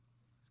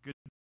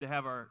to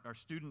have our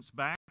students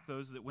back,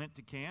 those that went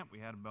to camp. We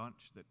had a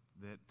bunch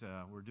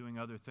that were doing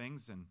other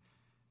things and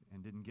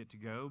didn't get to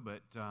go.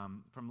 But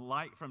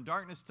from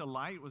darkness to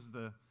light was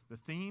the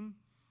theme.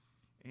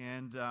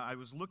 And I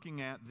was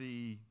looking at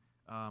the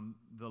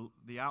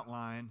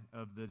outline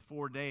of the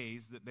 4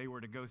 days that they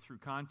were to go through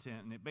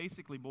content, and it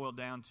basically boiled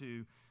down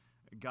to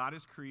God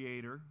is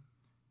creator,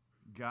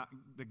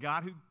 the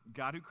God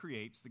who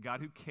creates, the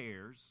God who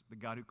cares, the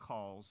God who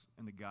calls,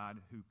 and the God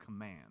who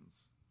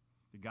commands.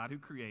 The God who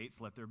creates,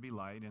 let there be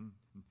light, and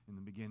in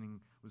the beginning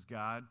was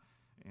God,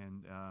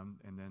 and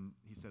then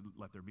he said,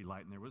 let there be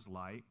light, and there was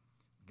light.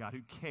 God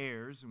who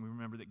cares, and we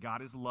remember that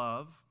God is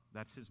love.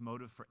 That's his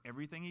motive for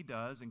everything he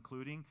does,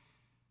 including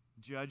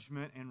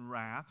judgment and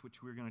wrath,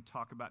 which we're going to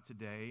talk about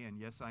today. And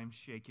yes, I'm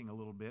shaking a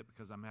little bit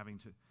because I'm having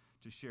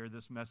to share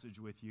this message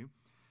with you.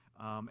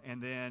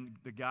 And then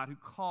the God who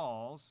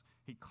calls,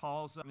 he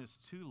calls us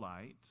to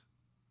light.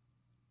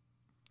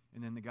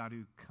 And then the God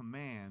who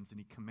commands, and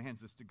he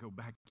commands us to go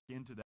back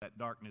into that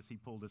darkness he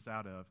pulled us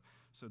out of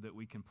so that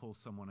we can pull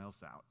someone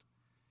else out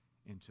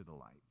into the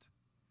light.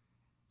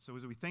 So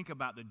as we think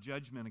about the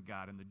judgment of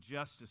God and the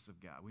justice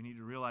of God, we need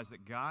to realize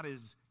that God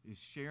is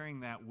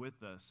sharing that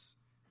with us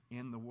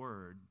in the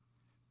Word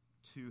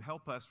to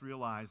help us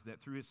realize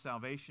that through his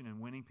salvation and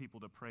winning people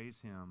to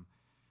praise him,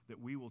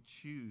 that we will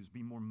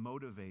be more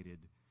motivated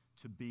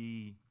to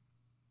be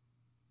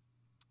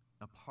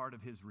a part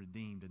of his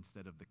redeemed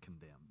instead of the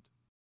condemned.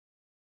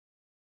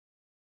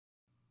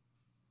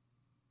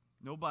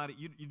 You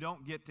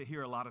don't get to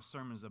hear a lot of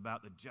sermons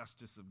about the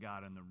justice of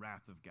God and the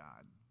wrath of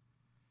God.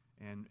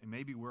 And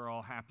maybe we're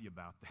all happy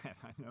about that.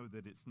 I know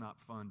that it's not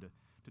fun to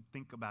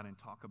think about and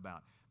talk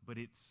about, but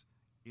it's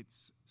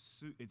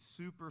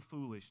super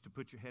foolish to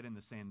put your head in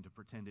the sand and to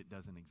pretend it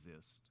doesn't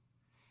exist.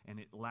 And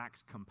it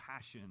lacks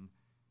compassion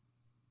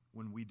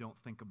when we don't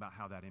think about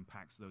how that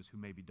impacts those who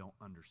maybe don't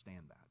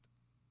understand that.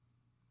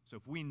 So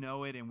if we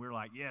know it and we're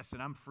like, yes,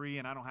 and I'm free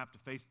and I don't have to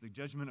face the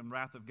judgment and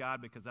wrath of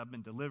God because I've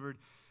been delivered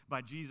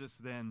by Jesus,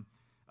 then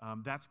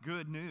that's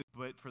good news.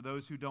 But for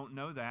those who don't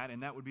know that,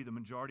 and that would be the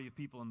majority of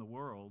people in the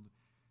world,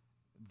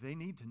 they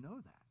need to know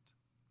that.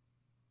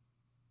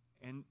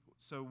 And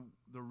so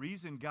the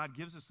reason God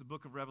gives us the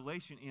book of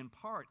Revelation in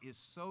part is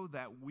so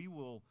that we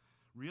will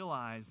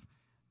realize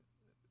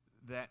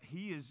that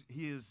he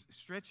is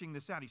stretching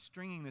this out. He's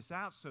stringing this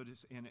out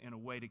in a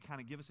way to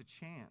kind of give us a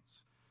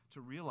chance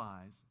to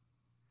realize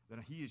that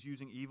he is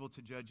using evil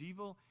to judge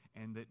evil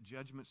and that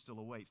judgment still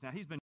awaits. Now,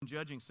 he's been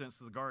judging since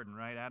the garden,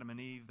 right? Adam and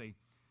Eve, they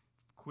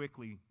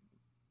quickly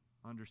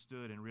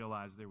understood and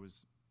realized there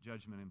was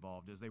judgment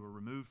involved as they were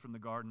removed from the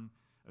Garden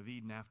of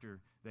Eden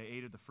after they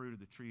ate of the fruit of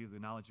the tree of the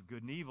knowledge of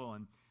good and evil,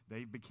 and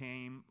they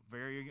became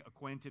very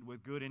acquainted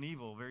with good and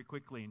evil very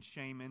quickly, and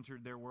shame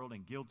entered their world,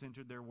 and guilt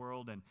entered their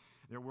world, and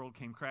their world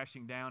came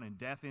crashing down, and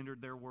death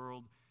entered their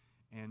world,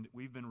 and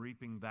we've been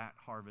reaping that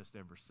harvest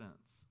ever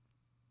since.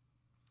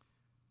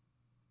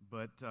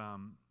 But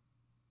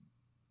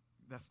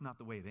that's not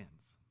the way it ends.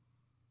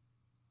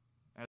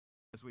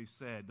 As we've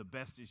said, the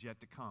best is yet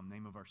to come,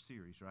 name of our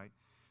series, right?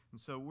 And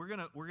so we're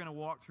gonna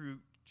walk through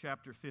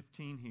chapter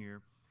 15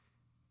 here,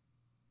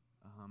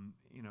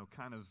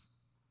 kind of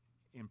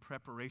in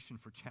preparation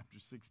for chapter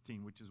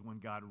 16, which is when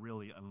God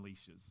really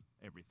unleashes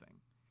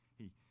everything.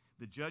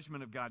 The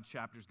judgment of God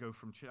chapters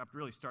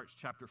really starts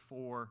chapter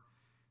 4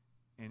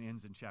 and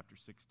ends in chapter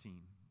 16.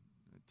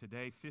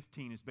 Today,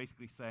 15 is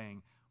basically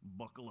saying,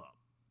 buckle up,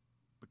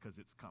 because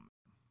it's coming.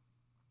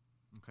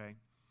 Okay?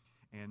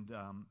 And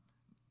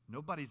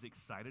nobody's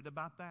excited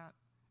about that,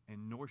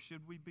 and nor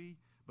should we be,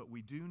 but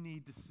we do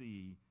need to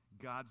see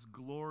God's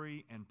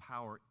glory and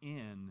power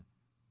in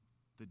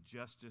the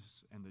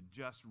justice and the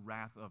just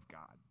wrath of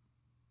God.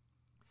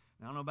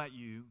 Now, I don't know about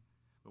you,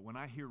 but when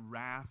I hear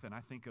wrath and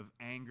I think of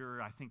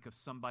anger, I think of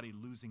somebody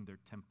losing their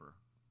temper.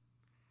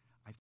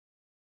 I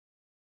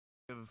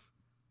think of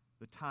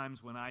the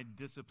times when I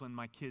disciplined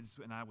my kids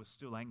and I was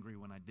still angry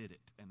when I did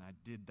it, and I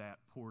did that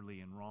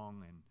poorly and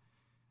wrong, and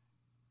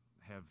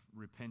have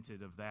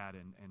repented of that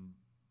and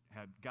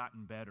have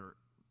gotten better.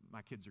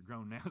 My kids are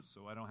grown now,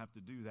 so I don't have to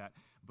do that.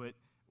 But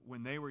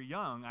when they were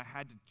young, I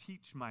had to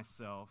teach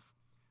myself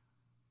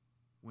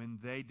when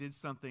they did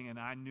something and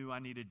I knew I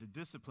needed to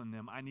discipline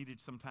them, I needed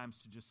sometimes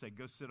to just say,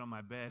 go sit on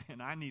my bed,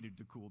 and I needed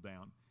to cool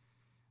down.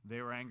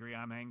 They were angry,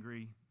 I'm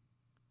angry,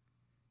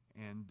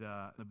 and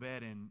the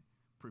bed, and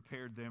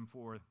prepared them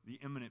for the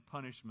imminent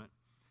punishment.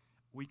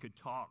 We could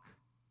talk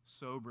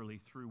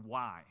soberly through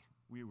why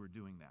we were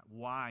doing that,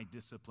 why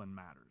discipline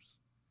matters,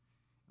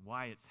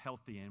 why it's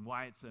healthy, and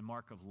why it's a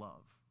mark of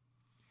love.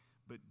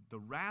 But the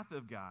wrath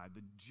of God,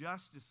 the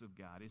justice of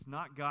God, is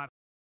not God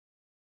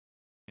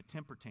a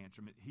temper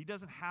tantrum. He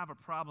doesn't have a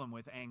problem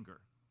with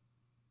anger.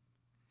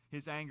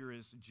 His anger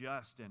is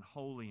just and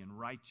holy and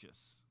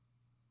righteous.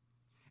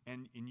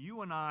 And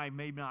you and I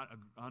may not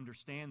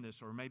understand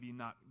this, or maybe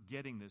not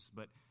getting this,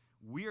 but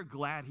we are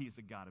glad he's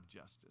a God of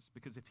justice.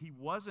 Because if he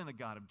wasn't a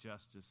God of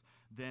justice,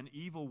 then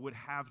evil would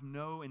have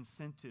no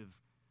incentive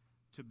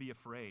to be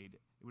afraid.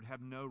 It would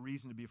have no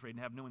reason to be afraid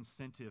and have no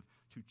incentive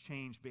to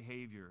change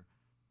behavior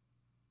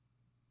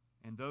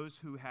And those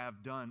who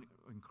have done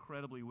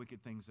incredibly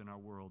wicked things in our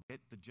world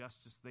get the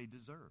justice they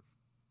deserve.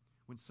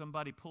 When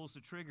somebody pulls the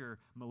trigger,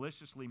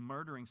 maliciously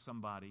murdering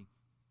somebody,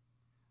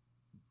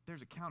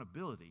 there's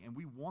accountability, and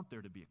we want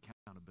there to be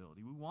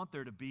accountability. We want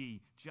there to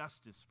be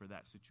justice for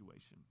that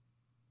situation.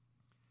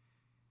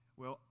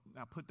 Well,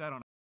 now put that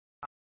on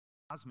a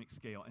cosmic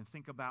scale and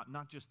think about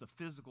not just the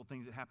physical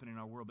things that happen in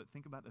our world, but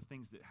think about the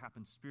things that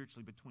happen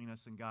spiritually between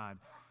us and God,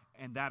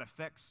 and that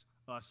affects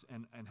us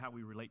and how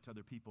we relate to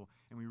other people.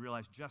 And we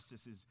realize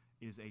justice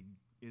is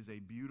a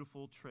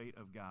beautiful trait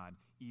of God,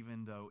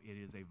 even though it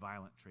is a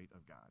violent trait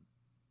of God.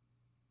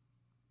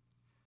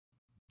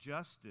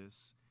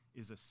 Justice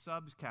is a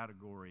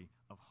subcategory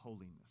of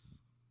holiness.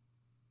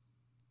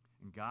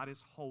 And God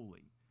is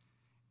holy.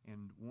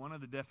 And one of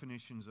the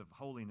definitions of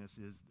holiness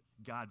is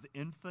God's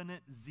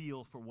infinite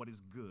zeal for what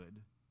is good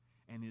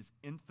and his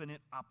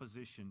infinite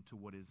opposition to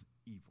what is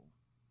evil.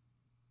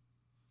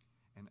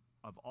 And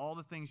of all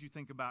the things you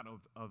think about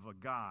of a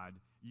God,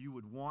 you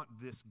would want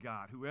this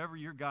God. Whoever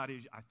your God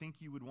is, I think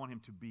you would want him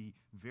to be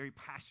very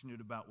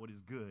passionate about what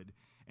is good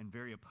and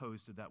very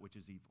opposed to that which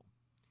is evil.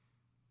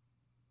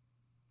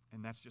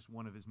 And that's just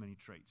one of his many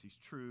traits. He's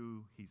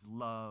true, he's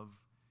love,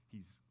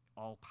 he's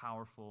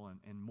all-powerful,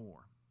 and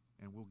more.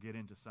 And we'll get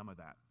into some of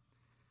that.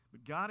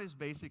 But God is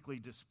basically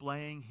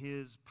displaying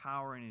his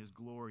power and his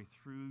glory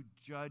through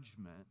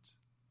judgment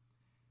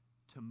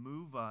to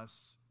move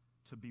us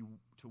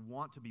to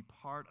want to be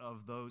part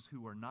of those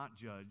who are not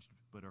judged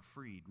but are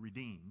freed,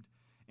 redeemed,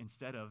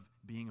 instead of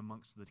being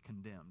amongst the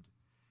condemned.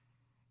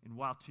 And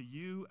while to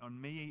you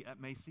and me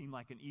it may seem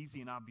like an easy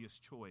and obvious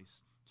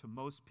choice, to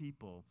most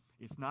people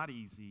it's not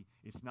easy,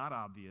 it's not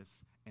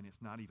obvious, and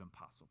it's not even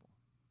possible.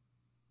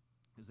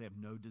 Because they have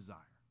no desire.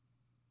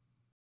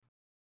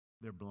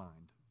 They're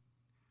blind.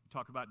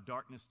 Talk about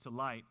darkness to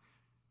light.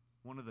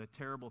 One of the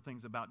terrible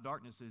things about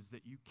darkness is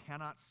that you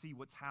cannot see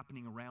what's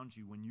happening around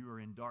you when you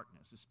are in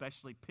darkness,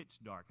 especially pitch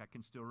dark. I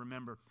can still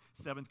remember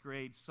 7th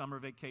grade summer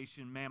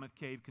vacation, Mammoth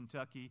Cave,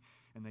 Kentucky,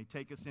 and they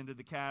take us into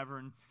the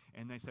cavern,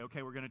 and they say,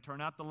 okay, we're going to turn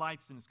out the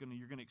lights, and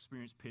you're going to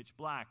experience pitch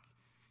black.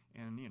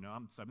 And,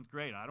 I'm 7th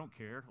grade. I don't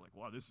care. Like,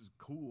 wow, this is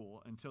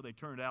cool, until they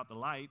turned out the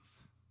lights,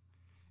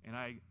 and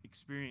I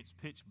experienced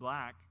pitch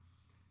black,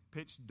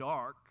 pitch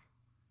dark,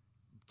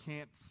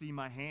 can't see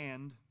my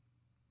hand.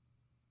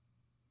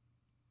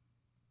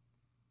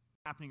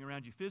 Happening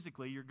around you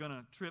physically, you're going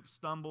to trip,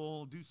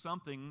 stumble, do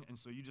something, and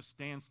so you just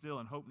stand still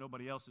and hope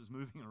nobody else is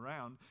moving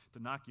around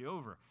to knock you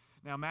over.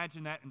 Now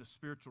imagine that in the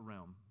spiritual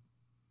realm.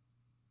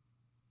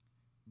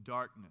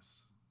 Darkness.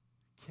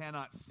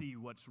 Cannot see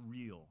what's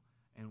real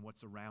and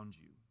what's around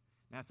you.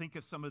 Now think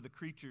of some of the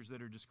creatures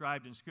that are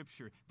described in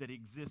Scripture that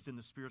exist in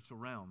the spiritual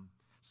realm.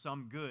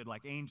 Some good,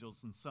 like angels,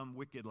 and some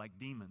wicked, like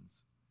demons.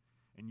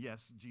 And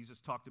yes, Jesus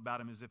talked about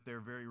them as if they're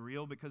very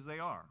real, because they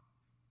are.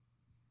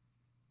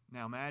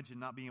 Now imagine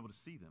not being able to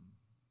see them.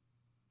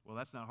 Well,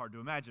 that's not hard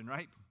to imagine,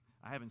 right?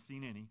 I haven't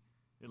seen any,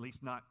 at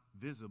least not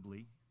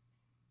visibly,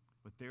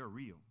 but they're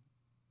real.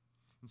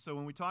 And so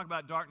when we talk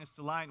about darkness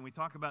to light, and we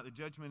talk about the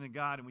judgment of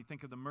God, and we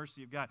think of the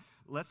mercy of God,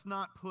 let's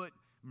not put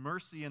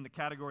mercy in the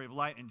category of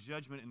light and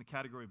judgment in the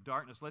category of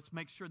darkness. Let's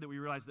make sure that we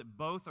realize that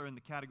both are in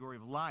the category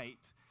of light,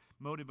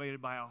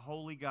 motivated by a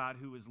holy God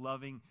who is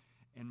loving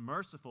and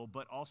merciful,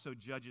 but also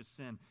judges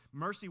sin.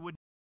 Mercy wouldn't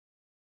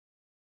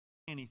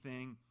mean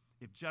anything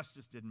if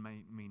justice didn't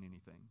mean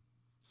anything.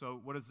 So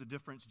what is the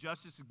difference?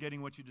 Justice is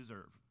getting what you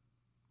deserve,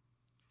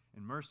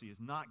 and mercy is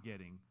not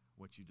getting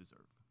what you deserve.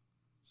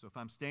 So if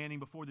I'm standing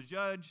before the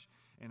judge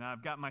and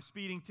I've got my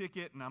speeding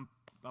ticket, and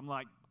I'm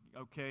like,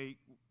 okay,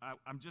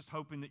 I'm just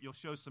hoping that you'll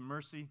show some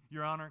mercy,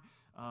 Your Honor.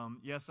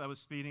 Yes, I was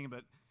speeding,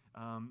 but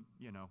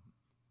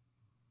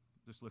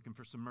just looking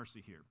for some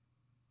mercy here.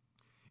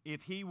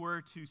 If he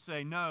were to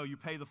say, no, you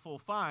pay the full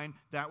fine,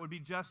 that would be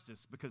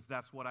justice, because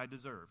that's what I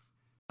deserve.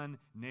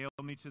 Nail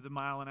me to the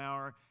mile an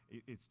hour,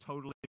 it's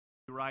totally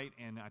right,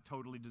 and I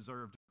totally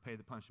deserve to pay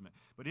the punishment.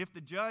 But if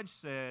the judge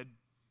said,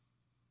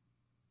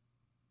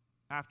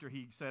 after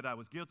he said I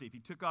was guilty, if he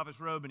took off his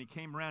robe and he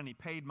came around and he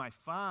paid my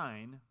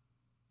fine,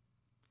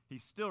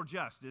 he's still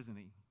just, isn't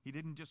he? He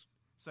didn't just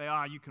say,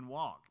 you can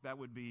walk. That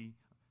would be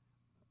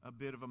a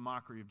bit of a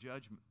mockery of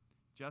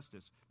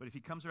justice. But if he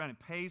comes around and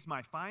pays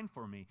my fine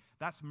for me,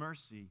 that's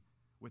mercy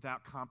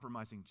without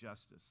compromising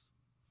justice.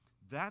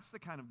 That's the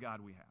kind of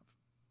God we have.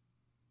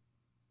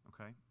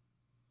 Okay?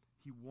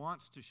 He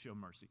wants to show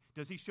mercy.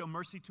 Does he show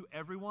mercy to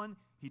everyone?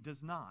 He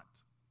does not.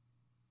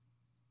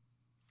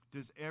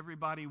 Does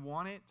everybody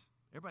want it?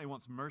 Everybody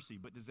wants mercy,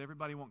 but does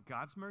everybody want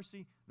God's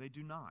mercy? They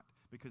do not,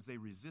 because they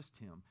resist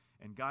him.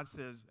 And God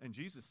says, and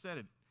Jesus said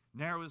it,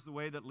 narrow is the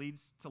way that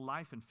leads to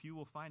life, and few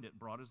will find it.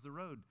 Broad is the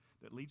road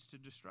that leads to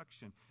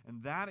destruction.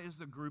 And that is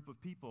the group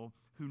of people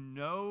who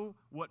know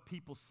what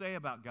people say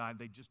about God,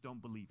 they just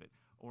don't believe it.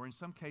 Or in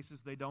some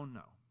cases, they don't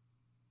know.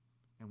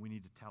 And we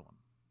need to tell them.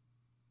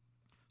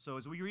 So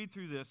as we read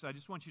through this, I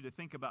just want you to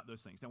think about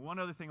those things. Now, one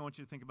other thing I want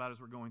you to think about as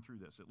we're going through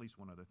this, at least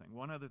one other thing.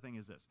 One other thing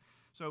is this.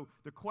 So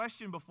the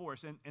question before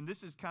us, and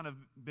this has kind of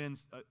been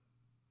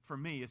for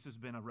me, this has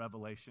been a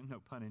revelation, no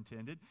pun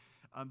intended,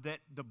 that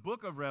the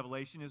book of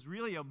Revelation is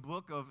really a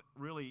book of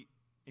really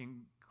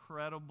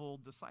incredible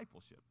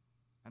discipleship.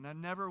 And I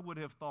never would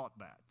have thought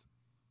that.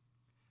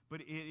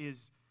 But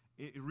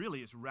it really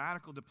is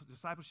radical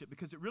discipleship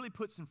because it really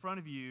puts in front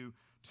of you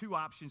two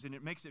options, and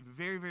it makes it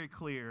very, very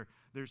clear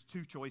there's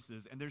two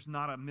choices, and there's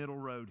not a middle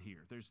road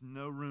here. There's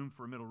no room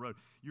for a middle road.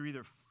 You're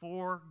either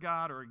for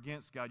God or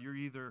against God. You're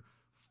either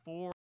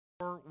for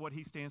what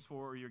he stands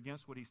for or you're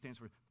against what he stands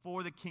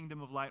for the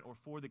kingdom of light or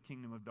for the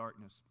kingdom of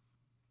darkness.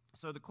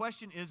 So the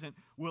question isn't,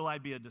 will I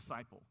be a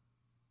disciple?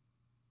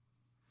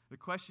 The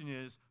question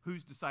is,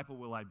 whose disciple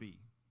will I be?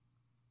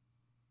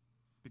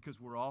 Because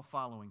we're all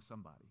following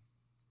somebody.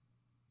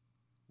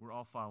 We're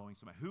all following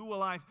somebody.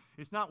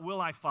 It's not will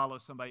I follow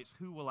somebody, it's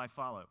who will I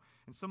follow.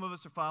 And some of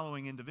us are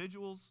following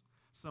individuals.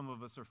 Some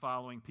of us are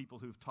following people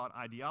who've taught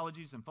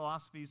ideologies and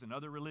philosophies and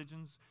other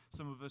religions.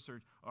 Some of us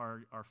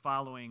are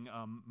following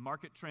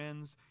market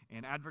trends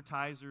and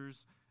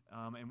advertisers.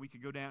 And we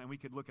could go down and we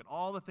could look at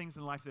all the things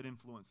in life that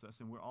influence us,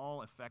 and we're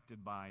all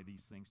affected by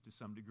these things to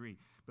some degree.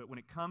 But when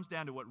it comes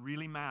down to what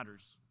really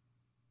matters,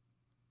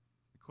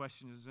 the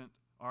question isn't,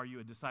 are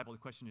you a disciple? The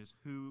question is,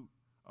 who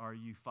are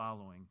you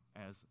following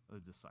as a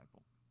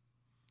disciple?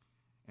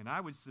 And I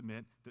would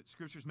submit that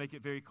Scriptures make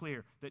it very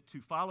clear that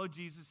to follow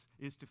Jesus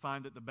is to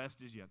find that the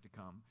best is yet to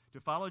come. To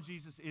follow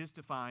Jesus is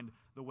to find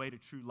the way to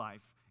true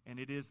life, and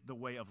it is the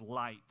way of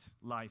light,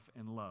 life,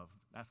 and love.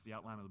 That's the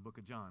outline of the book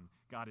of John.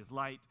 God is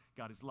light,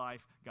 God is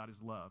life, God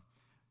is love.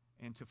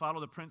 And to follow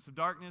the prince of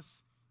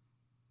darkness,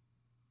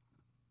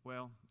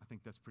 well, I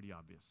think that's pretty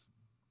obvious.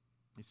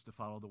 It's to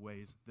follow the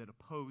ways that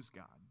oppose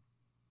God,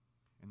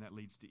 and that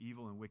leads to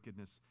evil and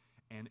wickedness.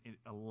 And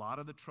a lot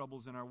of the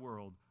troubles in our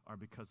world are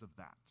because of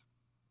that.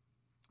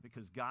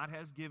 Because God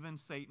has given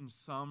Satan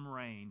some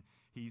reign.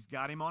 He's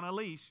got him on a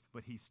leash,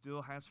 but he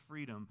still has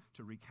freedom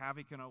to wreak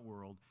havoc in our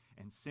world.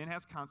 And sin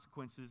has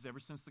consequences ever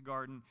since the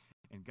garden.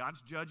 And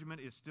God's judgment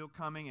is still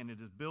coming, and it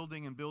is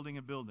building and building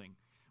and building.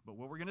 But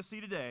what we're going to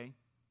see today,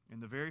 in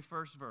the very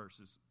first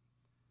verses,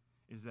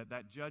 is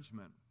that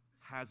judgment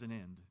has an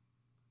end.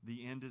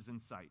 The end is in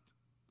sight.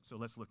 So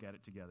let's look at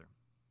it together.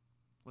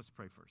 Let's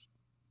pray first.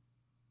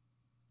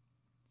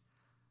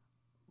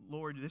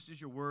 Lord, this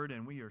is your word,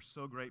 and we are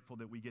so grateful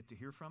that we get to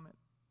hear from it,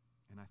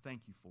 and I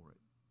thank you for it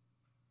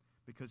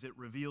because it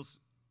reveals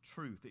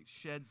truth. It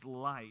sheds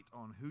light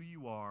on who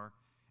you are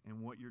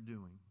and what you're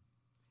doing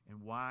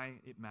and why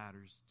it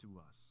matters to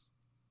us.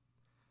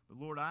 But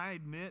Lord, I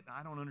admit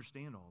I don't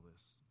understand all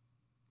this.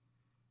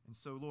 And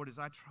so, Lord, as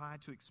I try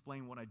to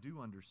explain what I do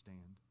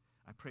understand,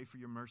 I pray for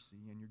your mercy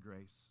and your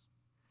grace.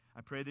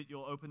 I pray that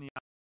you'll open the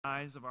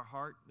eyes of our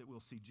heart, that we'll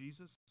see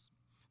Jesus,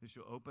 that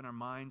you'll open our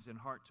minds and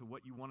heart to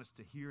what you want us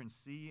to hear and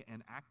see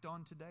and act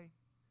on today.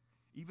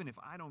 Even if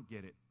I don't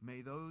get it,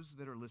 may those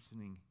that are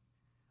listening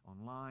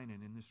online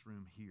and in this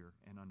room hear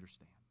and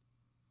understand.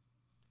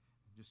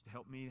 Just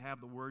help me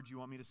have the words you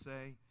want me to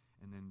say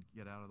and then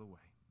get out of the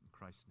way. In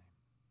Christ's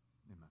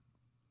name, amen.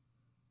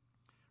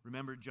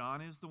 Remember,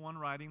 John is the one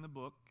writing the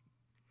book,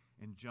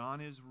 and John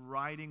is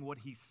writing what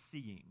he's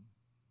seeing.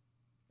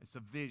 It's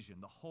a vision.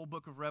 The whole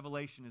book of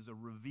Revelation is a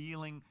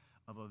revealing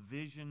of a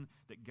vision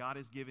that God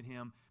has given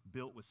him,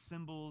 built with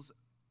symbols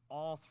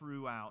all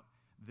throughout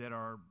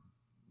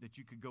that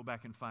you could go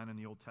back and find in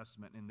the Old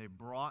Testament. And they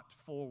brought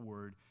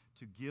forward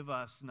to give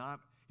us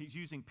he's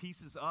using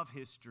pieces of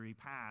history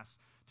past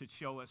to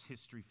show us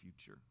history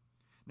future.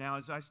 Now,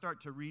 as I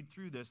start to read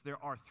through this, there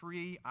are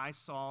 3 I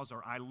saws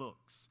or I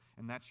looks,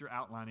 and that's your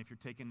outline if you're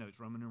taking notes.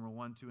 Roman numeral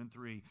 1, 2, and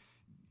 3.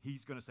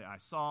 He's going to say, I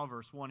saw,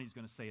 verse 1. He's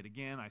going to say it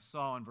again. I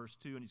saw in verse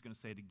 2, and he's going to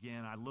say it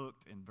again. I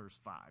looked in verse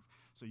 5.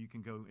 So you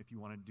can go if you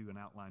want to do an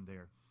outline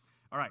there.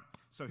 All right,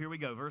 so here we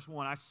go. Verse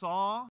 1, I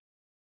saw,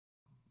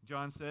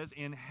 John says,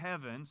 in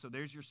heaven, so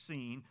there's your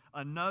scene,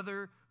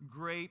 another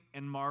great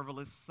and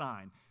marvelous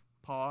sign.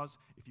 Pause.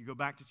 If you go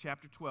back to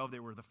chapter 12,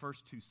 there were the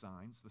first 2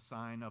 signs, the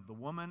sign of the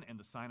woman and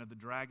the sign of the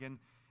dragon,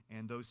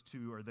 and those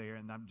 2 are there,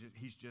 and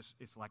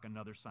it's like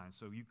another sign.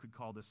 So you could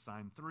call this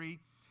sign 3.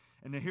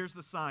 And then here's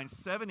the sign,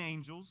 7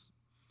 angels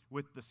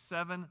with the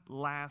 7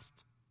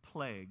 last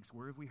plagues.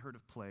 Where have we heard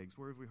of plagues?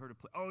 Where have we heard of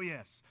plagues? Oh,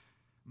 yes,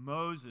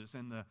 Moses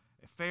and the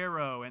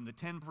Pharaoh and the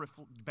 10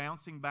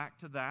 bouncing back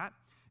to that,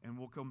 and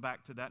we'll come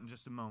back to that in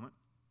just a moment.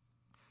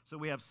 So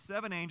we have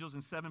 7 angels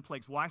and 7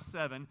 plagues. Why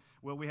 7?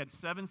 Well, we had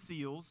 7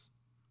 seals,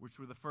 which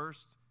were the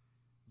first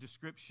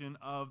description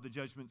of the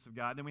judgments of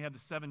God. Then we have the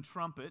 7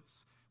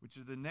 trumpets, which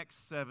are the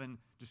next 7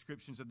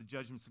 descriptions of the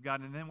judgments of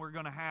God. And then we're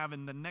going to have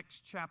in the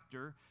next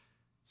chapter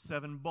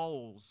 7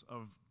 bowls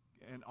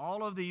and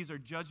all of these are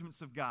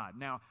judgments of God.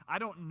 Now, I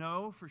don't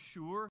know for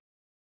sure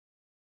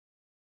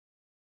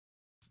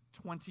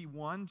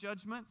 21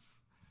 judgments,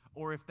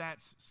 or if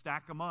that's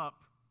stack them up,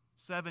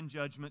 7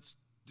 judgments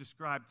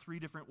described 3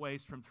 different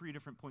ways from 3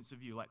 different points of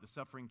view, like the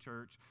suffering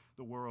church,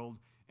 the world,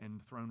 and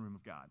the throne room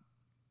of God.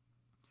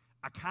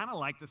 I kind of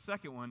like the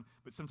second one,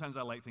 but sometimes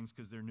I like things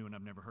because they're new and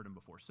I've never heard them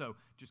before. So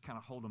just kind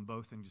of hold them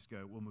both and just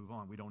go, we'll move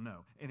on. We don't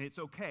know. And it's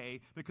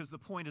okay because the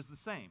point is the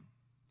same.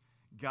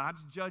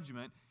 God's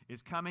judgment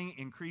is coming,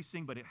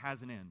 increasing, but it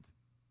has an end.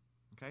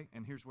 Okay?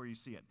 And here's where you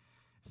see it.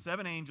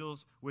 7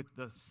 angels with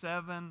the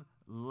 7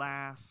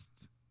 last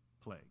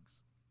plagues.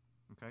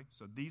 Okay?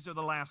 So these are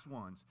the last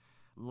ones.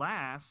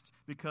 Last,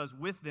 because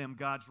with them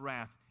God's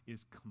wrath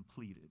is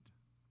completed.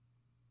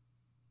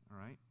 All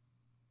right?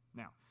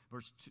 Now,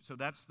 verse 2, so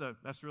that's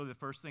really the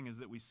first thing, is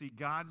that we see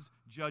God's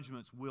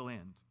judgments will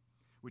end,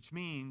 which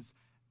means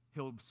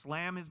he'll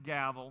slam his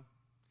gavel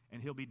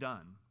and he'll be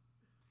done.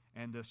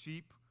 And the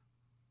sheep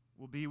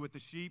will be with the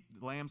sheep,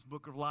 the Lamb's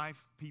book of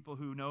life, people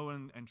who know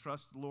and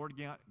trust the Lord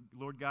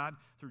God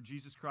through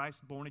Jesus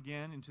Christ, born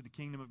again into the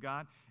kingdom of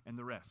God, and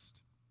the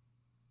rest.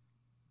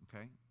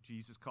 Okay?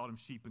 Jesus called them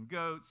sheep and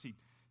goats. He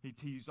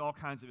used all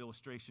kinds of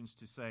illustrations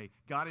to say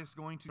God is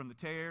going to, from the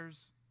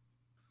tares,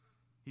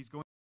 he's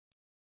going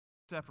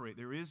to separate.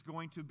 There is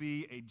going to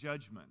be a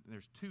judgment.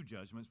 There's 2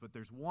 judgments, but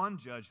there's one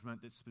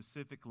judgment that's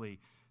specifically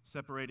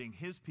separating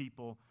his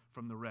people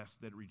from the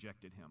rest that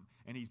rejected him.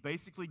 And he's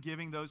basically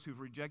giving those who've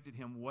rejected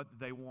him what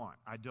they want.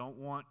 I don't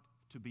want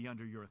to be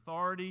under your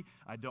authority.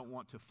 I don't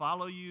want to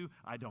follow you.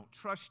 I don't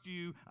trust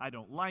you. I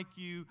don't like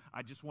you.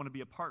 I just want to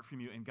be apart from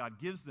you. And God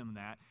gives them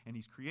that, and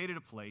he's created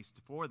a place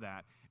for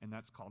that, and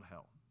that's called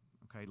hell.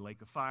 Okay,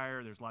 lake of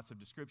fire. There's lots of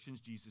descriptions.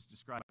 Jesus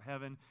described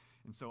heaven.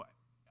 And so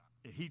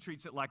he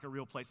treats it like a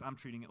real place. I'm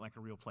treating it like a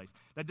real place.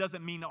 That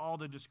doesn't mean all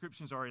the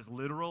descriptions are as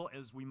literal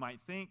as we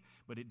might think,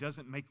 but it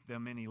doesn't make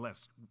them any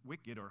less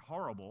wicked or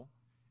horrible.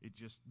 It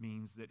just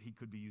means that he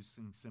could be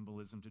using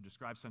symbolism to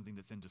describe something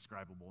that's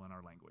indescribable in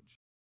our language.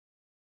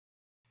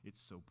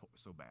 It's so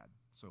bad,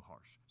 so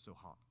harsh, so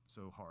hot,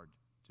 so hard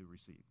to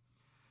receive.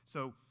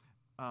 So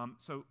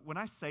when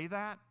I say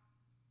that,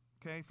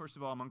 okay, first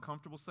of all, I'm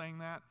uncomfortable saying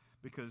that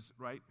because,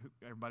 right,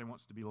 everybody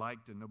wants to be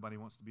liked and nobody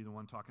wants to be the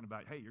one talking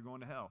about, hey, you're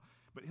going to hell.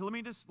 But let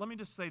me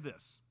just say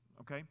this,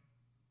 okay?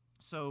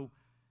 So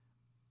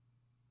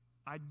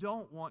I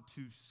don't want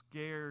to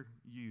scare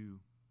you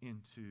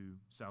into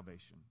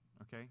salvation,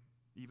 okay?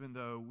 Even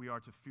though we are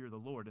to fear the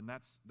Lord, and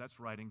that's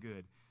right and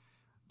good.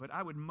 But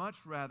I would much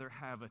rather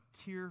have a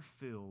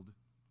tear-filled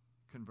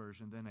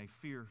conversion than a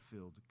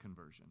fear-filled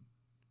conversion.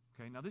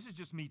 Okay? Now, this is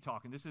just me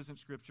talking. This isn't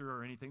scripture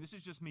or anything. This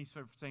is just me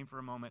saying for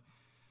a moment,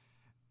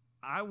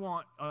 I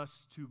want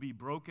us to be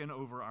broken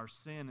over our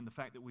sin and the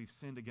fact that we've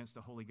sinned against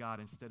a holy God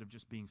instead of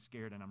just being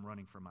scared and I'm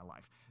running for my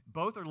life.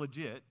 Both are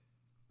legit,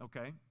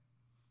 okay?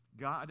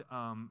 God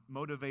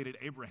motivated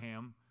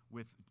Abraham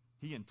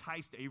he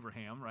enticed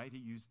Abraham, right? He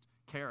used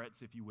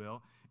carrots, if you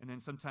will, and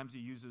then sometimes he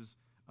uses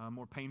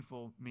more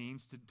painful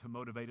means to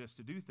motivate us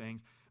to do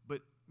things.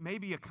 But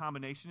maybe a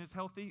combination is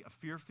healthy, a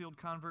fear-filled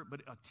convert,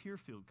 but a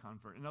tear-filled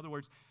convert. In other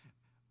words,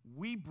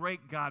 we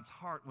break God's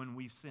heart when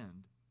we've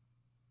sinned.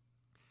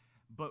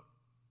 But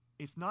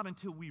it's not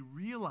until we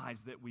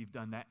realize that we've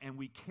done that and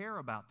we care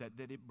about that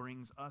it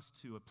brings us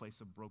to a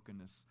place of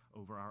brokenness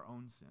over our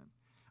own sin.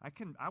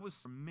 I was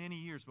for many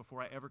years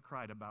before I ever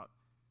cried about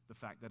the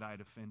fact that I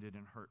had offended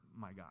and hurt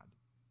my God.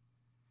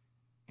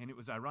 And it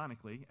was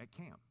ironically at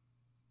camp.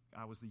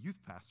 I was the youth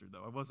pastor,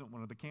 though. I wasn't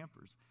one of the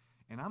campers.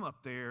 And I'm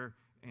up there,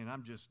 and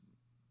I'm just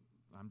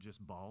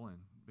bawling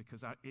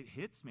because it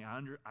hits me.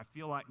 I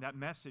feel like that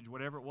message,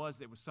 whatever it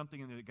was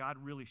something that God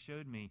really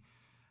showed me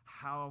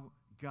how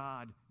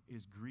God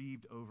is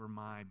grieved over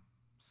my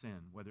sin,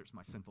 whether it's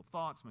my sinful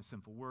thoughts, my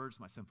sinful words,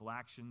 my sinful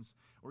actions,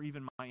 or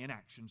even my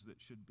inactions that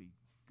should be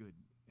good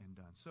and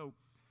done. So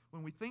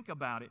when we think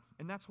about it,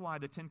 and that's why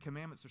the 10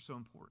 Commandments are so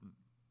important.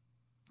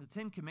 The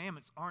 10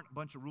 Commandments aren't a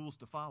bunch of rules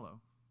to follow.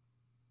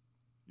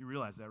 You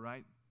realize that,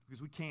 right?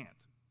 Because we can't.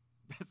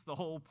 That's the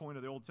whole point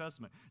of the Old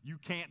Testament. You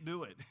can't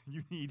do it.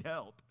 You need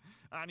help.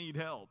 I need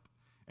help.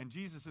 And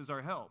Jesus is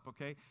our help,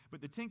 okay?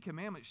 But the 10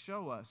 Commandments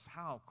show us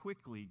how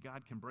quickly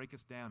God can break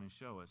us down and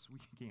show us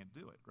we can't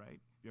do it, right?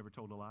 You ever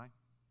told a lie?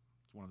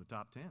 It's one of the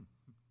top 10.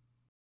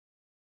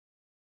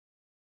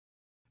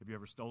 Have you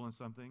ever stolen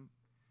something?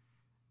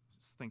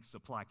 Think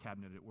supply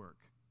cabinet at work.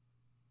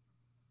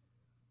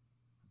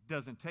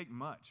 Doesn't take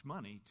much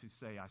money to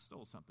say I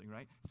stole something,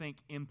 right? Think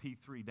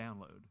MP3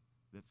 download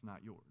that's not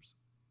yours,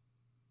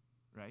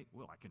 right?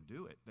 Well, I can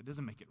do it. That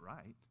doesn't make it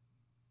right.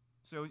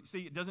 So,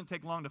 see, it doesn't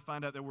take long to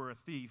find out that we're a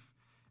thief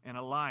and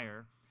a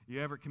liar.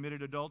 You ever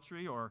committed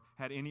adultery or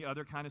had any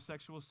other kind of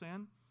sexual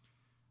sin?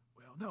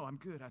 Well, no, I'm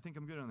good. I think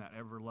I'm good on that.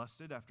 Ever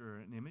lusted after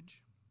an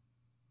image?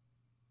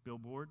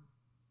 Billboard?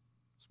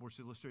 Sports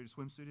Illustrated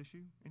swimsuit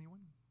issue? Anyone?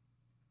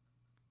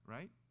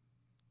 Right?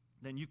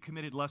 Then you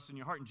committed lust in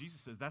your heart. And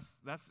Jesus says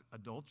that's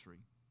adultery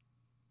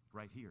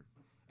right here.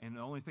 And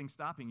the only thing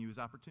stopping you is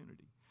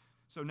opportunity.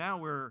 So now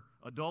we're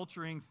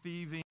adultering,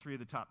 thieving, 3 of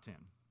the top 10.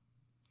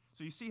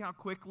 So you see how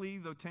quickly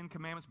the 10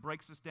 Commandments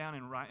breaks us down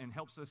and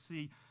helps us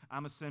see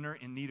I'm a sinner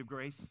in need of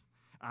grace.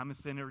 I'm a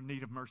sinner in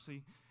need of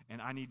mercy.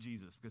 And I need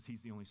Jesus because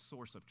he's the only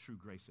source of true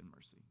grace and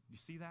mercy. You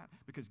see that?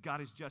 Because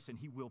God is just and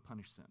he will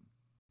punish sin.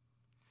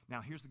 Now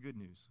here's the good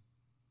news.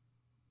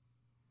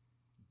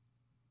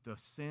 The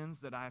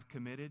sins that I have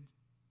committed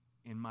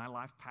in my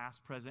life,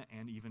 past, present,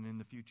 and even in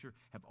the future,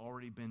 have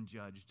already been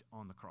judged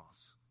on the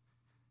cross.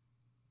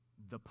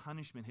 The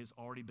punishment has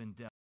already been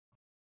dealt,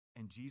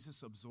 And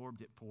Jesus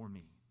absorbed it for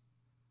me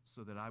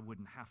so that I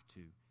wouldn't have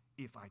to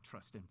if I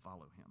trust and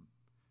follow him.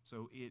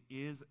 So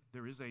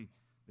there is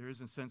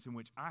a sense in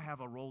which I have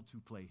a role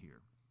to play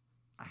here.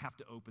 I have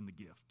to open the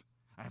gift.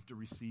 I have to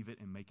receive it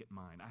and make it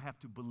mine. I have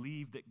to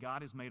believe that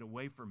God has made a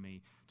way for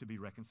me to be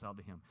reconciled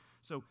to him.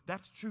 So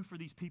that's true for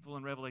these people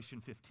in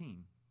Revelation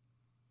 15.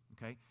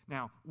 Okay?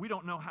 Now, we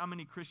don't know how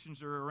many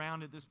Christians are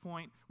around at this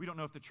point. We don't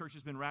know if the church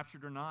has been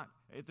raptured or not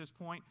at this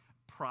point.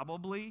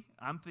 Probably.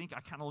 I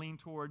kind of lean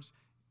towards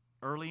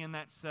early in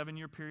that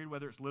 7-year period,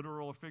 whether it's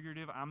literal or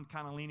figurative. I'm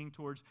kind of leaning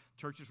towards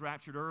churches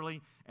raptured early.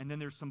 And then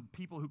there's some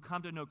people who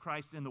come to know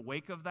Christ in the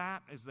wake of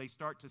that as they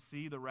start to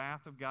see the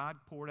wrath of God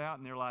poured out,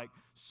 and they're like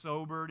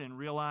sobered and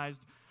realized,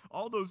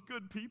 all those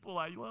good people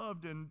I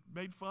loved and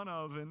made fun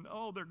of, and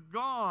they're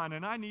gone,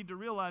 and I need to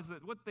realize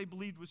that what they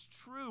believed was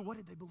true. What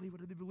did they believe?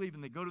 What did they believe?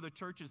 And they go to the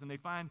churches and they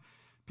find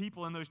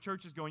people in those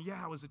churches going,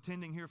 yeah, I was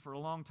attending here for a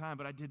long time,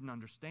 but I didn't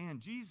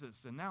understand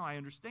Jesus, and now I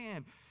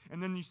understand.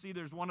 And then you see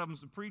there's one of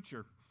them's a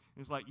preacher.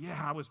 It's like, yeah,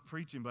 I was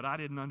preaching, but I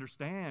didn't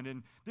understand.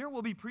 And there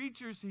will be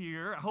preachers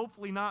here,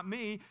 hopefully not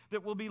me,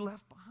 that will be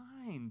left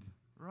behind,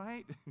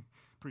 right?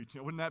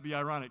 Preaching. Wouldn't that be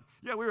ironic?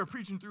 Yeah, we were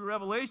preaching through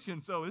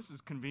Revelation, so this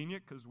is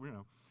convenient because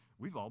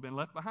we've all been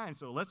left behind,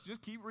 so let's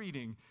just keep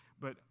reading.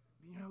 But,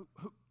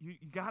 you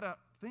got to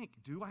think,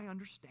 do I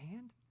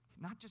understand?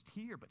 Not just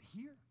here, but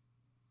here.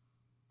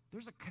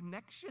 There's a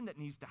connection that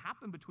needs to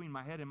happen between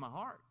my head and my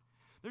heart.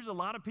 There's a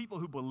lot of people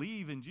who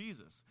believe in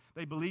Jesus.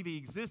 They believe he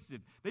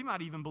existed. They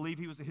might even believe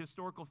he was a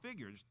historical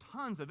figure. There's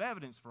tons of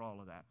evidence for all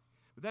of that.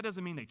 But that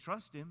doesn't mean they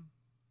trust him.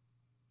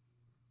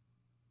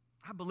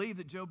 I believe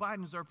that Joe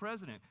Biden is our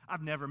president.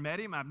 I've never met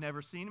him. I've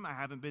never seen him. I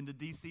haven't been to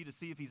D.C. to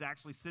see if he's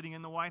actually sitting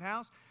in the White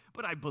House.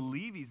 But I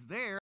believe he's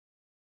there,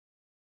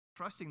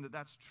 trusting that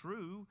that's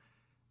true.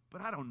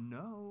 But I don't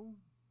know.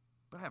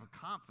 But I have a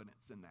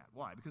confidence in that.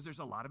 Why? Because there's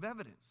a lot of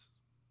evidence.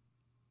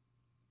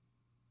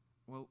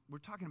 Well, we're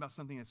talking about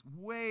something that's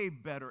way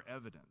better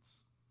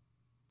evidence.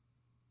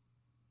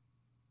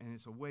 And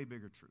it's a way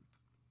bigger truth.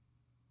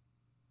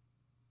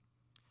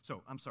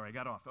 So, I'm sorry, I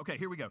got off. Okay,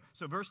 here we go.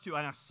 So, verse 2,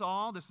 and I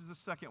saw, this is the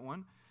second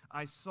one,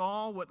 I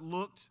saw what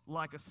looked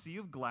like a sea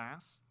of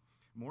glass,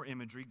 more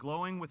imagery,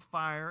 glowing with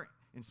fire,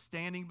 and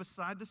standing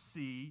beside the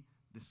sea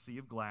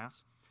of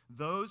glass,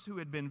 those who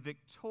had been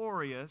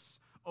victorious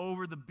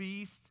over the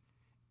beast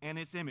and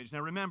its image.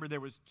 Now, remember, there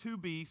was 2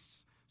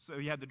 beasts, so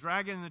you had the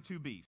dragon and the 2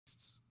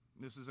 beasts.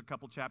 This is a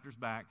couple chapters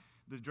back.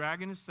 The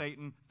dragon is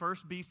Satan.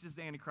 First beast is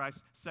the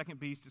Antichrist. Second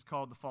beast is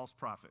called the false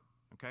prophet.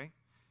 Okay?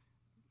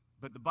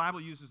 But the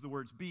Bible uses the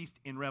words beast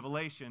in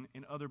Revelation.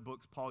 In other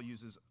books, Paul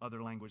uses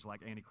other language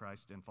like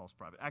Antichrist and false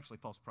prophet. Actually,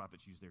 false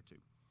prophets used there too.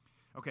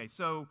 Okay,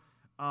 so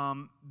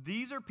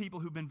these are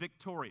people who've been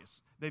victorious.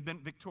 They've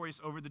been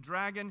victorious over the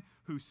dragon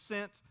who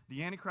sent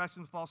the Antichrist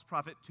and the false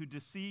prophet to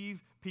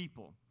deceive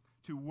people,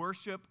 to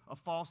worship a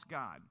false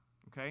god.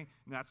 Okay?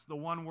 And that's the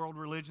one world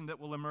religion that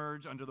will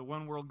emerge under the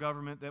one world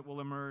government that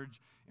will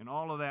emerge, and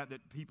all of that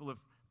people have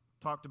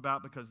talked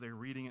about because they're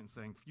reading it and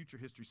saying future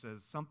history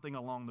says something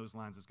along those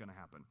lines is going to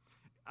happen.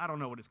 I don't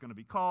know what it's going to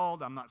be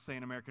called. I'm not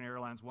saying American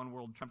Airlines, one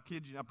world. I'm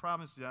kidding you. I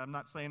promise you, I'm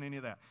not saying any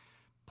of that.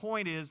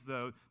 Point is,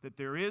 though, that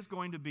there is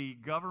going to be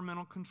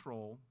governmental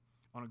control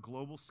on a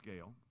global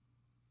scale,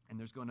 and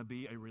there's going to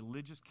be a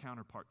religious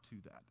counterpart to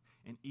that.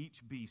 And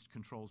each beast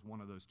controls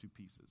one of those 2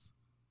 pieces.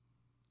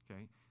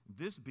 Okay?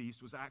 This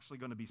beast was actually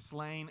going to be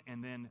slain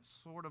and then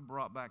sort of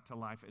brought back to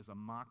life as a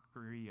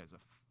mockery, as a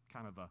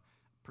kind of a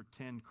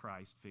pretend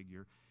Christ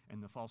figure,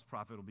 and the false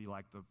prophet will be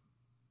like the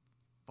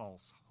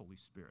false Holy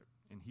Spirit.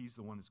 And he's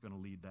the one that's going to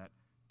lead that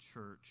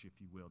church, if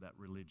you will, that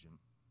religion.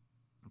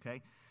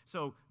 Okay?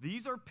 So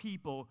these are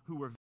people who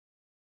were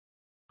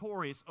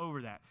victorious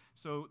over that.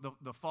 So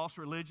the false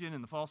religion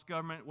and the false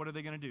government, what are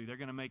they going to do? They're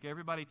going to make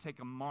everybody take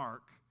a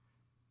mark.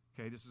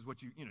 Okay, this is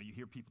what you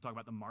hear people talk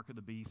about the mark of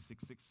the beast,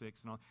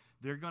 666 and all.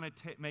 They're going to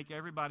make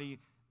everybody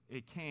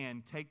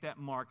take that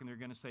mark, and they're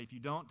going to say, if you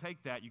don't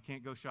take that, you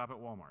can't go shop at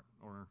Walmart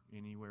or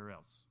anywhere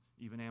else.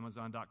 Even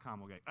Amazon.com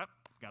will go,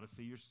 got to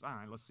see your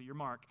sign. Let's see your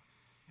mark.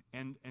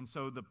 And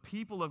so the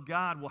people of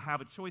God will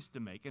have a choice to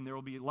make, and there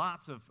will be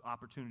lots of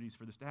opportunities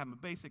for this to happen.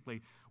 But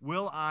basically,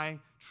 will I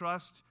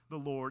trust the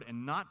Lord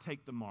and not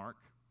take the mark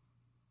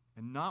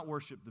and not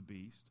worship the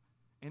beast?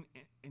 And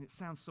it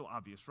sounds so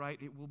obvious, right?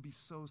 It will be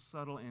so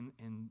subtle and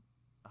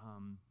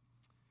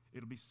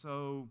it'll be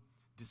so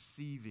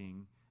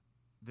deceiving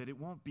that it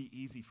won't be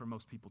easy for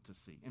most people to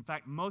see. In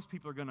fact, most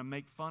people are going to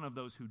make fun of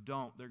those who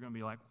don't. They're going to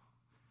be like,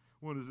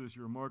 what is this,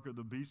 your mark of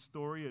the beast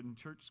story in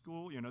church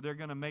school? They're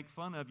going to make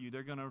fun of you.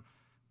 They're going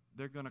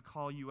to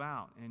call you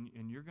out,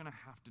 and you're going to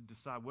have to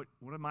decide, what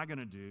am I going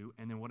to do,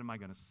 and then what am I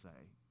going to say?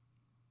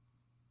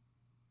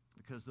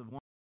 Because the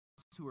ones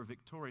who are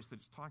victorious that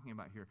it's talking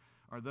about here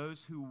are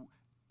those who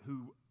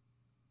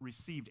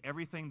received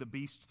everything the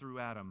beast threw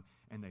at them,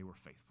 and they were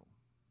faithful.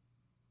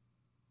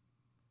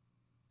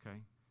 Okay?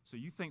 So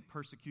you think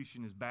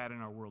persecution is bad in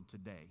our world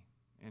today,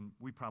 and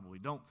we probably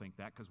don't think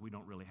that because we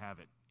don't really have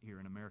it here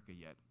in America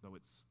yet, though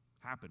it's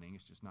happening.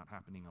 It's just not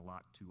happening a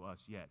lot to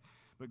us yet.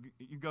 But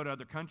you go to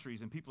other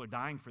countries and people are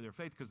dying for their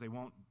faith because they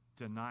won't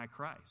deny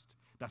Christ.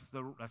 That's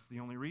the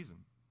only reason.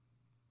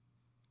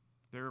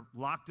 They're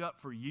locked up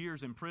for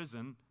years in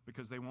prison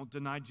because they won't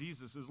deny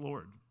Jesus as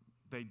Lord.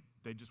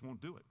 They just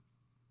won't do it.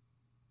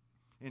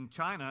 In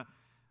China,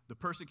 the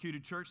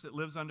persecuted church that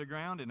lives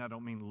underground, and I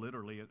don't mean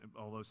literally,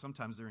 although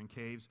sometimes they're in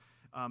caves,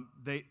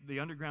 the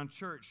underground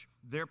church,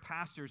 their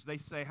pastors, they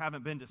say,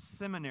 haven't been to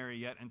seminary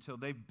yet until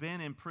they've been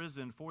in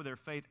prison for their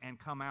faith and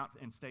come out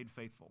and stayed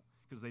faithful,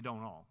 because they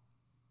don't all.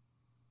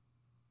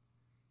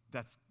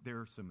 That's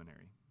their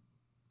seminary.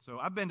 So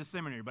I've been to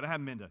seminary, but I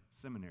haven't been to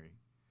seminary,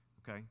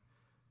 okay?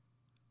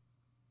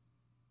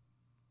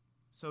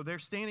 So they're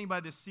standing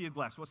by this sea of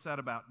glass. What's that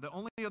about? The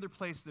only other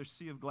place there's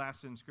sea of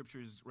glass in Scripture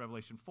is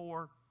Revelation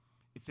 4.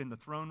 It's in the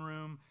throne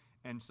room,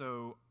 and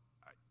so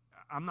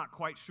I'm not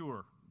quite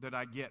sure that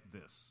I get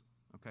this,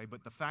 okay?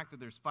 But the fact that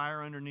there's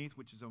fire underneath,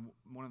 which is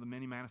one of the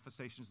many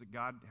manifestations that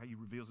God, how he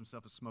reveals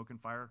himself as smoke and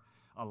fire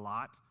a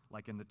lot,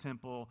 like in the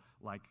temple,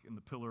 like in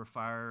the pillar of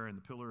fire and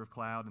the pillar of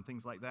cloud and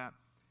things like that,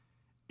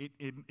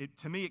 it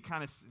to me, it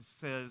kind of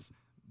says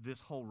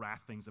this whole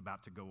wrath thing's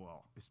about to go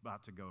off. It's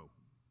about to go.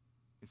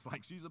 It's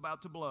like she's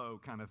about to blow,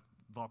 kind of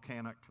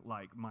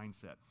volcanic-like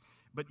mindset.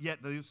 But yet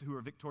those who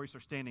are victorious are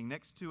standing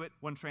next to it.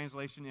 One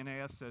translation,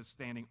 NAS, says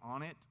standing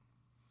on it.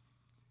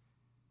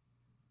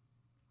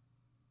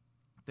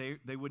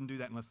 They wouldn't do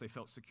that unless they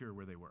felt secure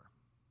where they were.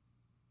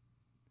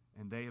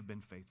 And they have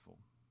been faithful.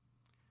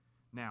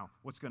 Now,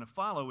 what's going to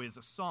follow is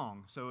a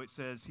song. So it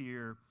says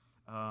here,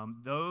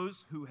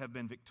 those who have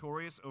been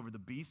victorious over the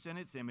beast and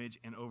its image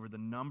and over the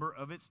number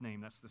of its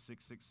name, that's the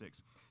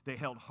 666. They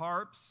held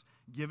harps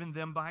given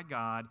them by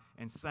God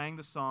and sang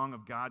the song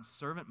of God's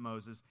servant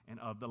Moses and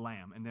of the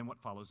Lamb. And then what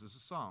follows is a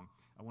song.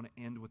 I want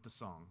to end with the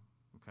song,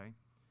 okay?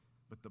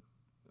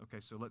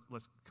 So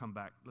let's come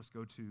back. Let's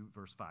go to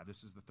verse 5.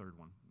 This is the third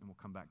one, and we'll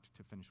come back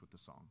to finish with the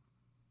song.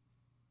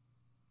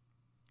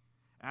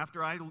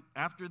 After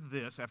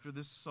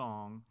this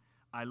song,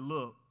 I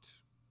looked.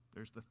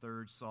 There's the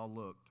third, saw,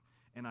 looked.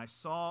 And I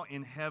saw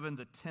in heaven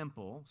the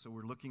temple, so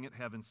we're looking at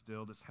heaven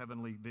still, this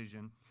heavenly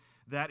vision,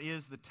 that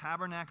is the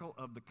tabernacle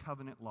of the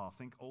covenant law.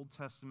 Think Old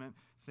Testament,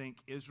 think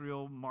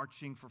Israel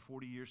marching for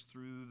 40 years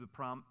through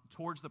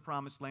towards the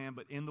promised land,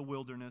 but in the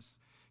wilderness.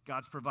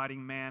 God's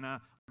providing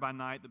manna by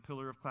night, the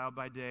pillar of cloud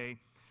by day.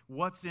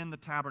 What's in the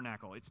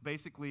tabernacle? It's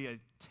basically a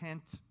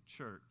tent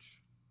church.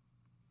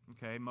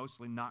 Okay,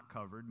 mostly not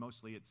covered.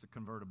 Mostly it's a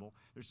convertible.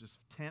 There's this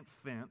tent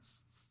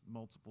fence,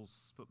 multiple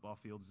football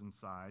fields in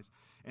size.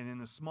 And in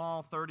the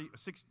small 30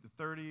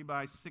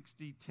 by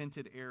 60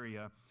 tented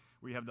area,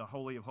 we have the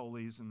Holy of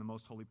Holies and the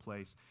most holy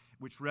place,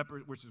 which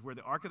is where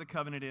the Ark of the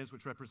Covenant is,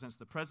 which represents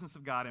the presence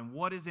of God. And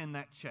what is in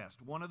that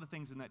chest? One of the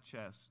things in that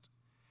chest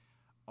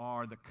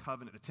are the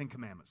covenant, the Ten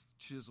Commandments,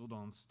 chiseled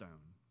on stone,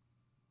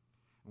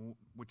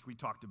 which we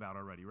talked about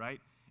already, right?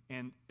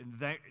 And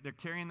they're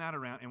carrying that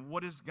around. And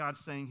what is God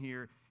saying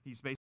here? He's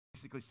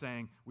basically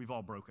saying, we've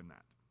all broken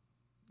that.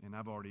 And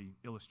I've already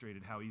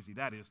illustrated how easy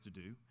that is to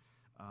do,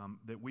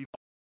 that we've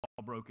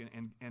all broken.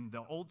 And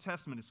the Old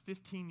Testament is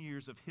 15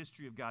 years of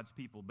history of God's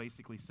people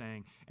basically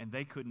saying, and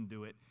they couldn't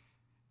do it.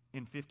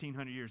 In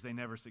 1,500 years, they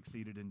never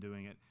succeeded in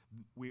doing it.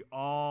 We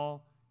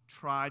all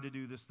try to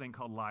do this thing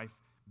called life,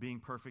 being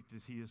perfect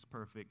as he is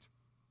perfect,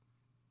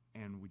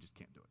 and we just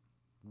can't do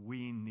it.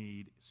 We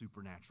need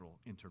supernatural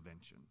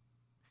intervention.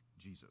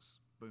 Jesus.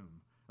 Boom.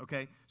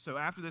 Okay, so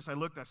after this I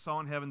looked, I saw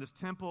in heaven this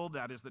temple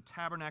that is the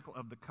tabernacle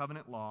of the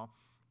covenant law,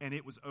 and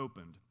it was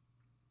opened.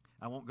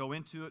 I won't go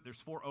into it. There's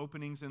 4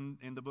 openings in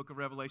the book of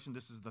Revelation.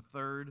 This is the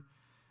third.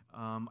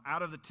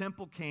 Out of the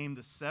temple came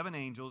the 7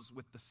 angels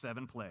with the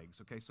 7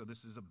 plagues. Okay, so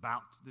this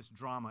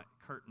drama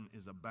curtain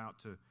is about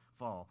to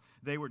fall.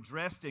 They were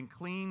dressed in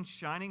clean,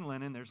 shining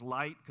linen. There's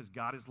light because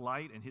God is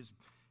light and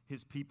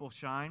his people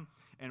shine,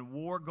 and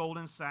wore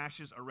golden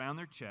sashes around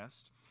their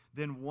chests.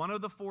 Then one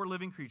of the 4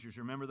 living creatures,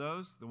 remember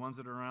those? The ones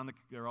that are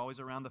they're always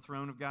around the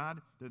throne of God.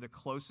 They're the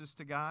closest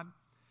to God.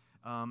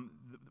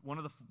 One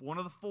of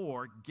the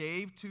 4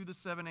 gave to the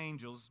 7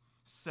 angels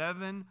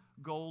 7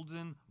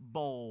 golden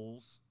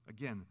bowls,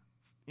 again,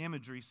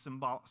 imagery,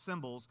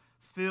 symbols,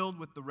 filled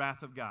with the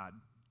wrath of God,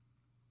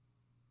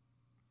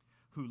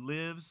 who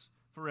lives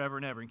forever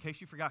and ever. In case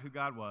you forgot who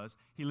God was,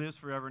 he lives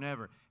forever and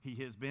ever. He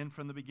has been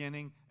from the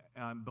beginning,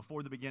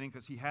 before the beginning,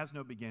 because he has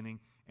no beginning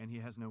and he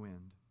has no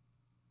end.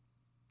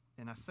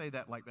 And I say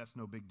that like that's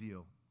no big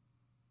deal.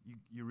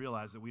 You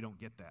realize that we don't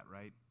get that,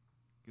 right?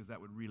 Because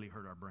that would really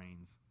hurt our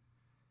brains.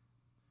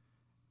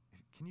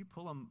 Can you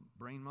pull a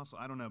brain muscle?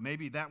 I don't know.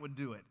 Maybe that would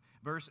do it.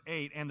 Verse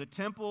 8, and the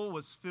temple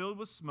was filled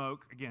with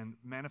smoke. Again,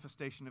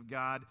 manifestation of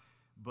God,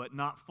 but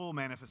not full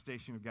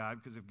manifestation of God,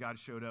 because if God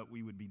showed up,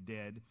 we would be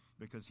dead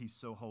because he's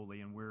so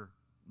holy and we're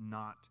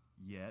not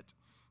yet.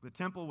 The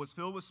temple was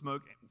filled with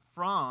smoke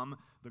from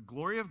the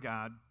glory of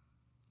God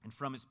and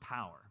from his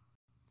power.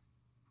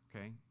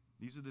 Okay?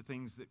 These are the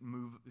things that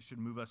should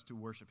move us to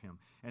worship him.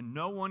 And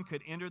no one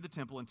could enter the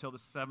temple until the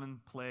 7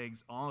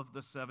 plagues, all of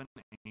the 7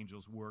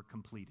 angels, were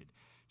completed.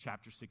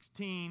 Chapter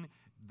 16,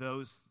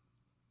 those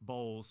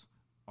bowls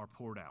are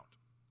poured out.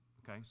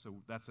 Okay, so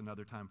that's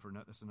another time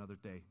that's another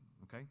day.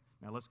 Okay,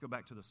 now let's go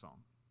back to the song,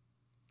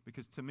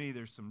 because to me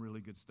there's some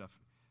really good stuff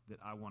that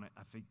I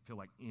feel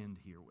like end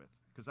here with,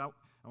 because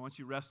I want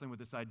you wrestling with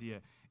this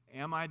idea.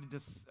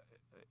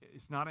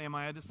 It's not am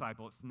I a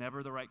disciple? It's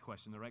never the right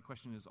question. The right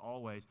question is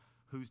always,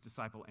 whose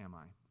disciple am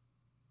I?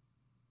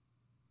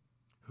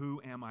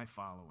 Who am I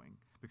following?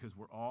 Because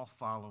we're all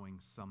following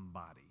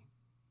somebody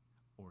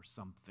or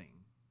something.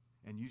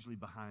 And usually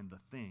behind the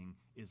thing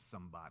is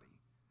somebody.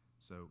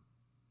 So,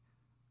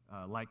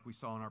 like we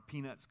saw in our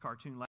Peanuts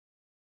cartoon last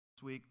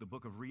week, the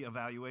book of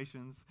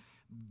reevaluations,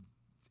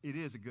 it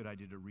is a good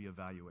idea to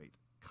reevaluate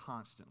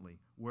constantly.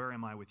 Where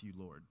am I with you,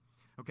 Lord?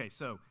 Okay,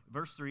 so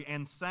verse 3,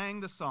 and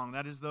sang the song,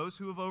 that is those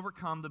who have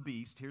overcome the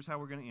beast. Here's how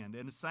we're going to end.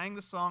 And sang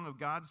the song of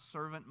God's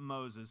servant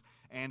Moses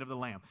and of the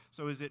Lamb.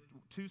 So is it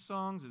two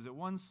songs? Is it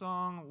one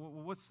song?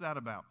 What's that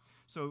about?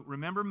 So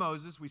remember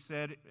Moses, we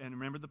said, and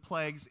remember the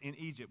plagues in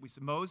Egypt. We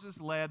said Moses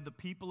led the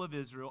people of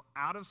Israel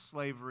out of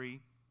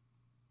slavery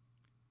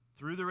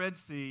through the Red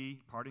Sea,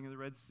 parting of the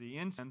Red Sea,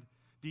 and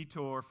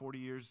detour 40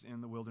 years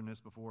in the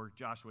wilderness before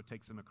Joshua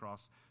takes them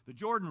across the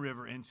Jordan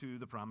River into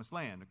the Promised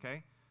Land,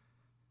 okay?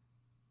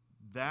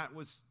 That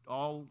was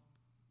all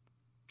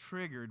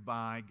triggered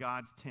by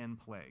God's 10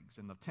 plagues.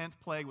 And the 10th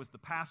plague was the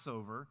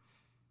Passover.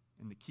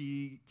 And the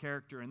key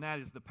character in that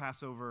is the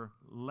Passover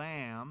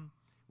lamb,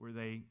 where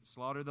they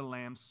slaughter the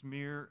lamb,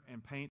 smear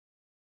and paint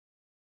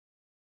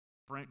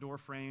door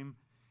frame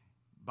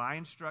by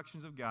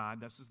instructions of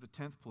God. This is the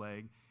 10th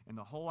plague. And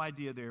the whole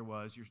idea there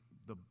was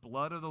the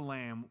blood of the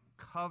lamb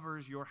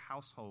covers your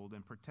household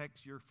and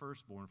protects your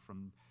firstborn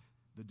from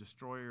the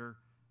destroyer,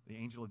 the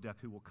angel of death,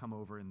 who will come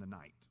over in the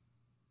night.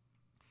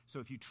 So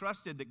if you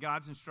trusted that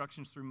God's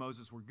instructions through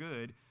Moses were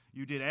good,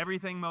 you did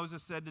everything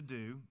Moses said to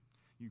do.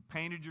 You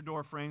painted your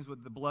door frames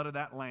with the blood of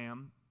that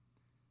lamb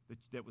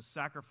that was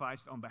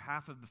sacrificed on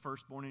behalf of the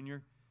firstborn in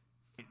your.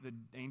 The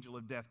angel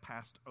of death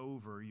passed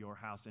over your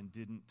house and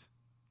didn't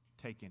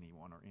take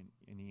anyone or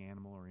any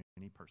animal or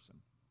any person.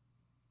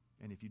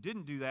 And if you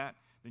didn't do that,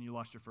 then you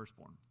lost your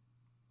firstborn.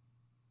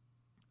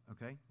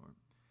 Okay?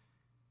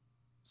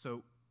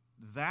 So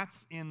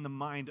that's in the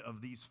mind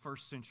of these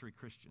first century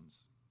Christians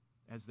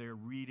as they're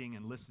reading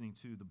and listening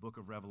to the book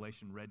of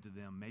Revelation read to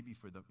them, maybe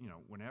for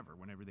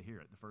whenever they hear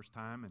it, the first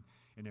time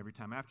and every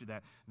time after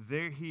that.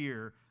 They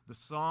hear the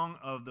song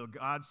of the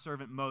God's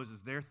servant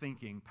Moses. They're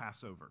thinking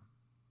Passover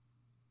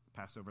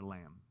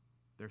lamb.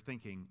 They're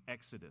thinking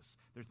Exodus.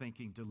 They're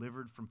thinking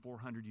delivered from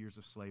 400 years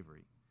of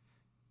slavery.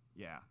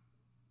 Yeah.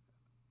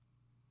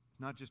 It's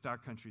not just our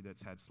country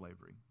that's had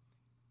slavery.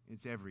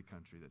 It's every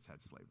country that's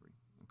had slavery.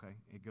 Okay?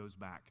 It goes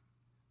back.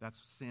 That's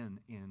sin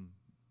in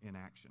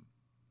action.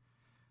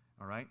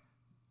 All right?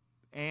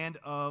 And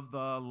of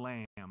the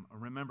Lamb.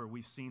 Remember,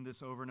 we've seen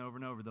this over and over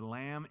and over. The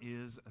Lamb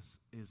is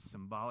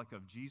symbolic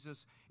of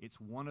Jesus.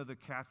 It's one of the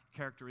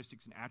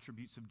characteristics and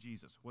attributes of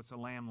Jesus. What's a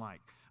lamb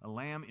like? A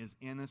lamb is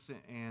innocent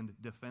and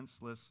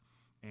defenseless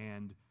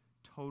and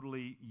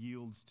totally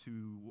yields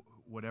to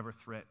whatever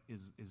threat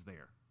is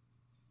there.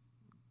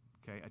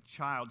 Okay? A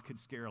child could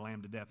scare a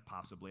lamb to death,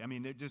 possibly. I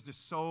mean, they're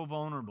just so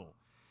vulnerable.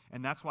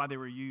 And that's why they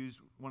were used,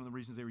 one of the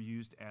reasons they were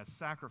used as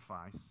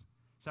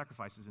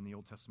sacrifices in the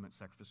Old Testament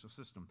sacrificial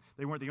system.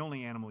 They weren't the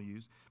only animal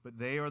used, but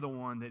they are the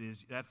one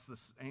that's the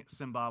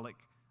symbolic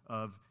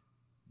of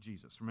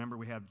Jesus. Remember,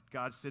 we have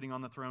God sitting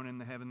on the throne in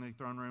the heavenly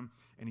throne room,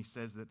 and he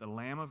says that the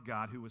Lamb of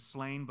God who was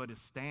slain but is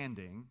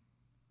standing,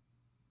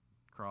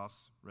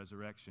 cross,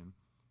 resurrection,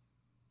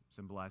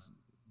 symbolize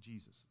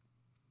Jesus.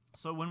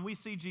 So when we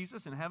see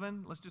Jesus in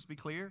heaven, let's just be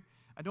clear,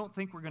 I don't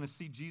think we're going to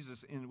see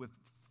Jesus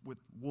with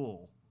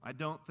wool. I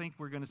don't think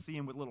we're going to see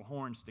him with little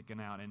horns sticking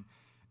out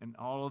and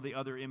all of the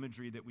other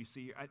imagery that we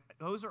see.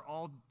 Those are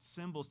all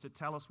symbols to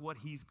tell us what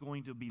he's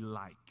going to be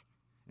like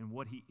and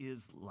what he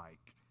is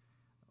like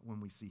when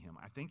we see him.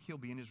 I think he'll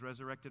be in his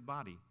resurrected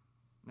body.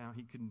 Now,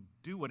 he can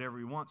do whatever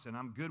he wants, and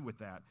I'm good with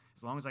that.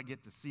 As long as I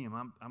get to see him,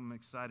 I'm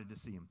excited to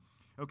see him.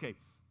 Okay,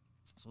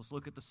 so let's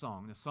look at the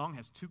song. The song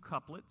has 2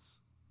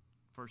 couplets.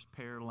 First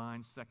pair of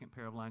lines, second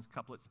pair of lines,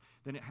 couplets.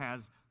 Then it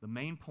has the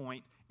main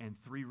point and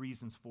 3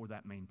 reasons for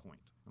that main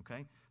point.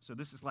 Okay? So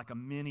this is like a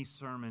mini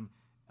sermon.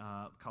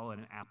 Call it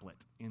an applet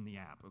in the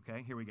app,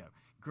 okay? Here we go.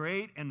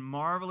 Great and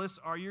marvelous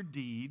are your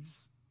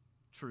deeds,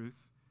 truth,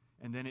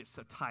 and then it's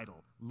a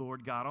title,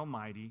 Lord God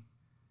Almighty.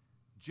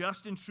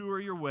 Just and true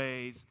are your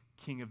ways,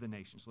 King of the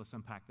nations. Let's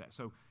unpack that.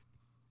 So,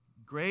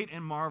 great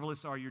and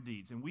marvelous are your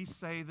deeds. And we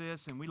say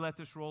this, and we let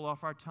this roll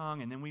off our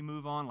tongue, and then we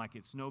move on like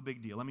it's no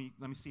big deal. Let me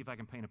see if I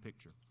can paint a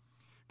picture.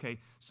 Okay,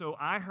 so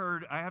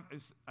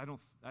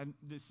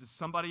this is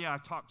somebody I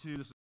talked to,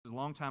 this is a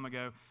long time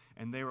ago,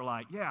 and they were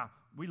like, yeah,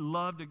 we're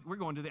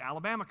going to the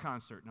Alabama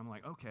concert. And I'm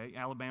like, okay,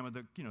 Alabama,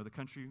 the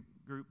country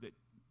group that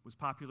was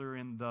popular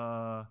in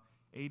the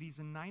 80s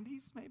and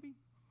 90s, maybe?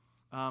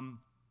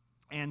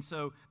 And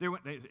so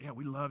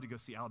we love to go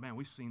see Alabama.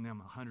 We've seen them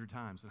 100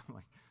 times. And I'm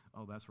like,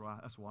 oh, that's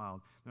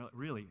wild. They're like,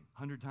 really,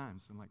 100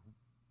 times? I'm like,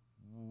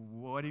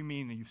 what do you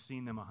mean that you've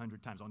seen them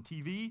 100 times? On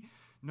TV?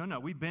 No,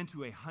 we've been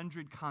to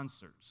 100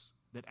 concerts.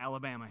 that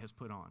Alabama has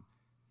put on.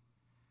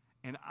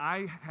 And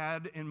I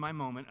had in my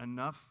moment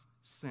enough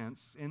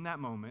sense, in that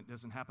moment,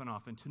 doesn't happen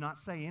often, to not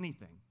say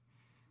anything.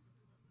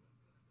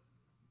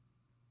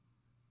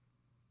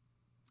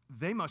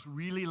 They must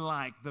really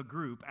like the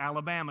group,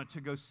 Alabama, to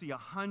go see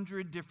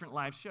 100 different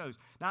live shows.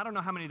 Now, I don't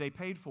know how many they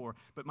paid for,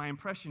 but my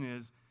impression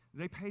is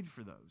they paid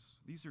for those.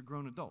 These are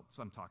grown adults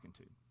I'm talking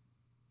to.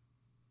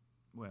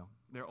 Well,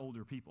 they're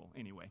older people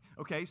anyway.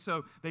 Okay,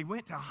 so they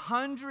went to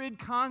 100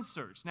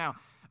 concerts. Now,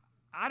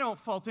 I don't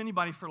fault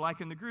anybody for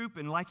liking the group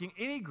and liking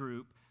any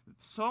group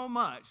so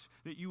much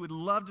that you would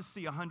love to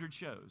see 100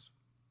 shows.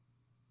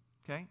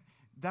 Okay?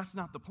 That's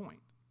not the point.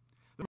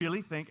 They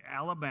really think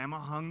Alabama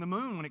hung the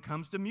moon when it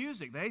comes to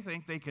music. They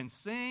think they can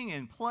sing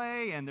and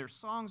play, and their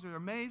songs are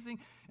amazing.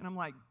 And I'm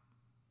like,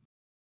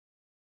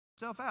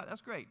 self out.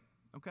 That's great.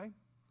 Okay?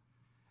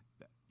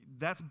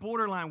 That's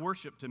borderline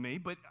worship to me,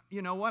 but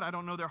you know what? I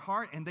don't know their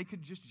heart, and they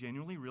could just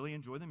genuinely really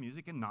enjoy the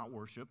music and not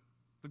worship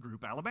the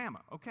group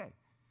Alabama. Okay.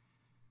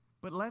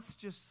 But let's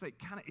just say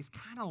it's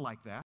kind of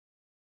like that.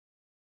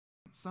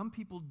 Some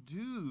people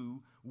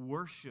do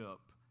worship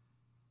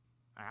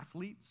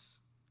athletes,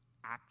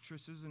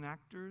 actresses and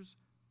actors,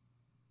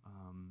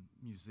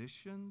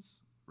 musicians,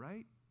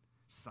 right?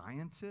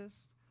 Scientists,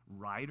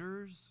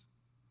 writers,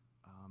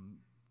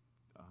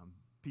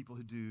 people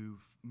who do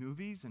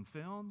movies and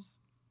films,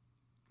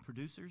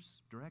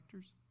 producers,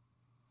 directors.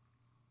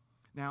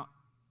 Now,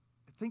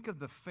 think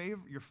of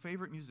your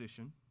favorite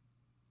musician,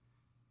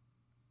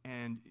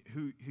 and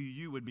who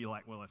you would be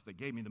like, well, if they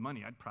gave me the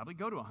money, I'd probably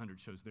go to 100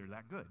 shows. They're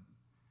that good.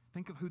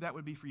 Think of who that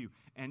would be for you.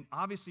 And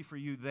obviously for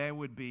you, they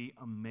would be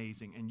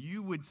amazing. And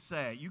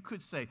you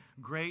could say,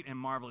 great and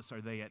marvelous are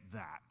they at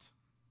that.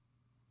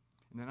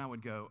 And then I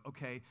would go,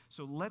 okay,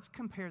 so let's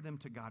compare them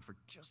to God for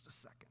just a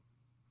second.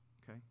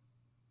 Okay?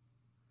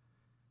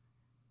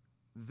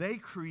 They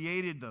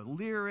created the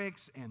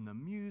lyrics and the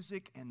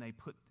music, and they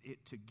put it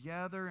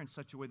together in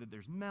such a way that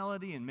there's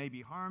melody and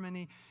maybe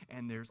harmony,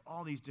 and there's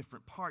all these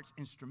different parts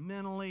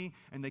instrumentally,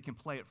 and they can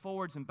play it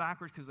forwards and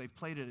backwards because they've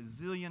played it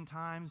a zillion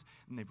times,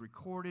 and they've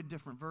recorded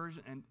different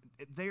versions, and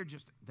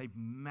they've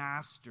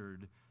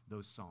mastered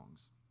those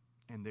songs,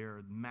 and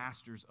they're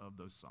masters of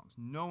those songs.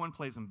 No one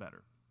plays them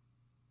better.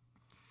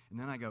 And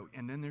then I go,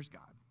 and then there's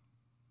God,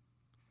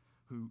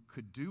 who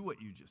could do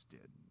what you just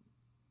did,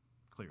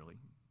 clearly.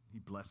 He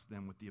blessed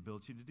them with the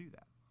ability to do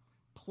that.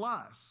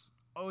 Plus,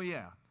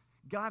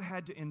 God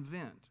had to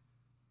invent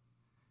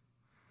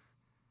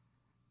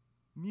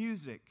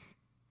music,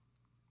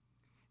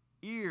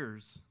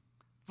 ears,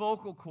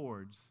 vocal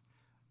cords,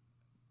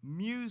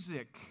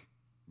 music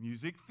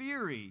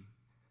theory.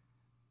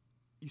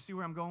 You see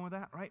where I'm going with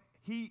that, right?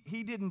 He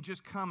didn't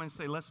just come and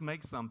say, let's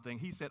make something.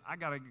 He said, I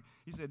gotta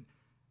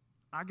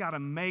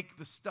make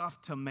the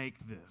stuff to make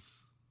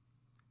this.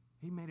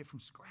 He made it from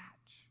scratch.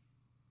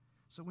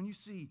 So when you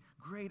see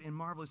great and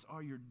marvelous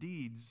are your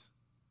deeds,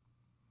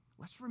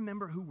 let's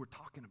remember who we're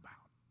talking about.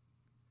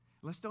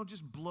 Let's don't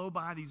just blow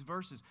by these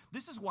verses.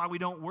 This is why we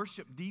don't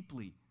worship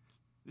deeply.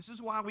 This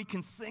is why we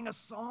can sing a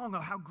song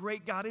of how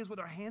great God is with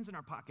our hands in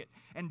our pocket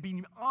and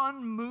be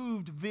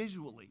unmoved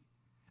visually.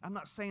 I'm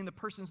not saying the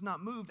person's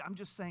not moved. I'm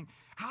just saying,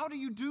 how do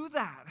you do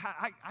that?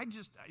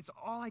 It's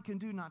all I can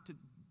do not to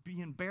be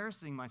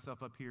embarrassing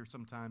myself up here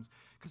sometimes,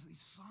 because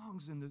these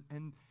songs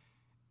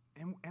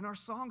and our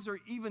songs are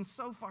even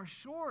so far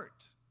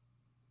short.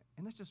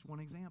 And that's just one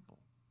example.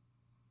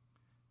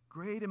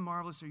 Great and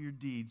marvelous are your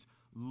deeds,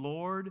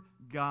 Lord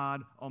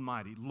God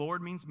Almighty.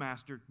 Lord means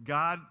master.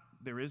 God,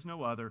 there is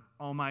no other.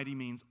 Almighty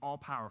means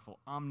all-powerful,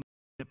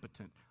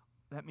 omnipotent.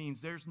 That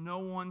means there's no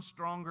one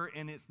stronger,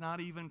 and it's not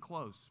even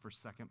close for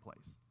second place.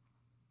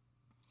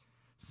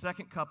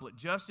 Second couplet,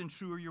 just and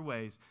true are your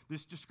ways.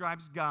 This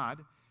describes God.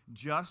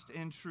 Just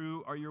and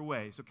true are your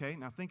ways. Okay,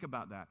 now think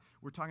about that.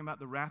 We're talking about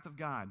the wrath of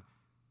God.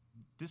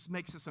 This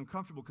makes us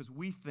uncomfortable because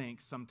we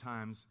think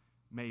sometimes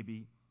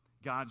maybe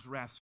God's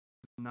wrath is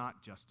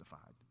not justified.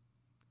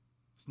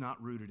 It's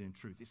not rooted in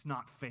truth. It's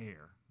not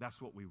fair. That's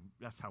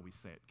how we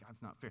say it.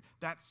 God's not fair.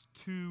 That's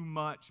too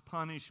much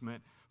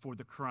punishment for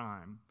the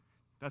crime.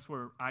 That's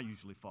where I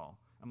usually fall.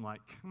 I'm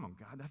like, come on,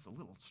 God, that's a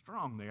little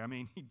strong there. I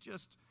mean,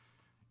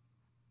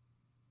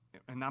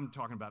 and I'm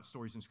talking about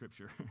stories in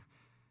Scripture.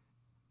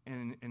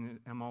 and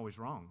I'm always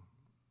wrong.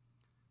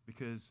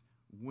 Because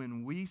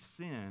when we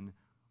sin,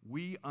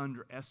 we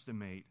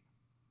underestimate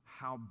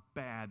how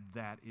bad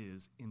that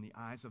is in the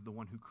eyes of the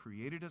one who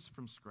created us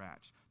from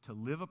scratch to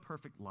live a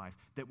perfect life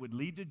that would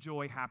lead to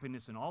joy,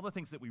 happiness, and all the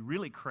things that we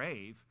really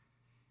crave,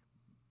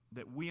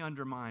 that we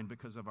undermine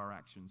because of our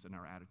actions and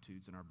our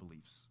attitudes and our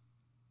beliefs.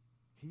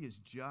 He is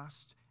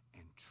just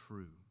and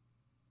true.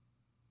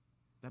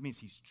 That means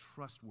he's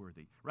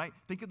trustworthy, right?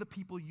 Think of the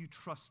people you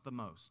trust the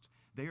most.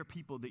 They are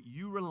people that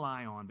you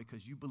rely on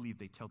because you believe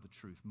they tell the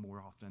truth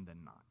more often than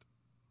not.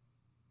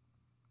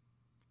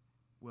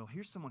 Well,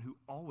 here's someone who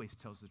always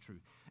tells the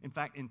truth. In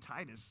fact, in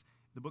Titus,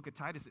 the book of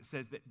Titus, it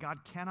says that God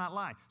cannot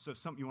lie. So if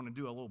you want to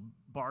do a little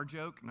bar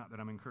joke, not that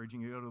I'm encouraging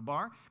you to go to the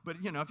bar, but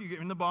if you get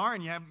in the bar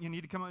and you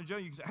need to come up with a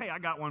joke, you can say, hey, I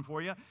got one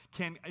for you.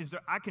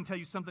 I can tell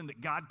you something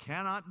that God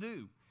cannot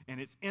do, and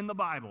it's in the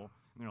Bible.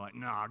 And they're like,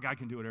 no, God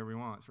can do whatever he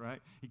wants, right?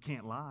 He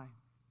can't lie.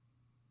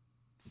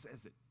 It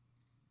says it.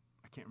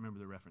 I can't remember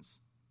the reference.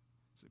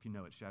 So if you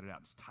know it, shout it out.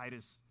 It's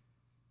Titus.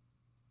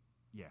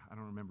 Yeah, I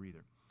don't remember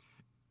either.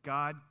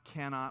 God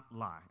cannot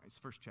lie. It's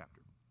first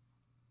chapter.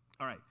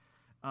 All right.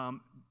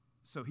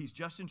 So he's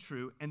just and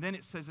true. And then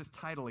it says his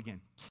title again,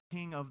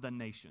 King of the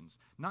Nations.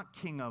 Not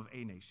King of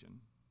a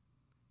nation.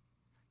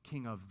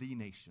 King of the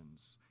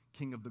nations.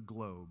 King of the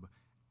globe.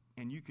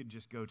 And you could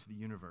just go to the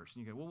universe.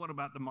 And you go, well, what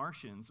about the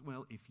Martians?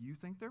 Well, if you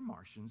think they're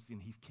Martians, then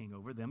he's king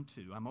over them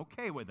too. I'm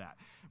okay with that.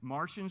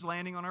 Martians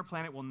landing on our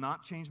planet will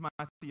not change my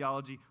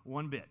theology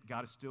one bit.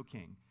 God is still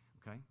king.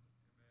 Okay?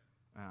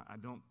 I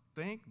don't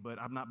think, but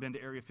I've not been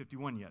to Area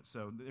 51 yet,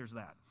 so there's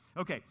that.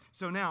 Okay,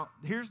 so now,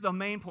 here's the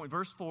main point,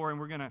 verse 4, and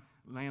we're going to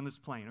land this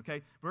plane,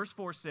 okay? Verse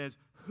 4 says,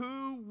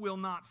 who will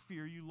not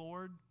fear you,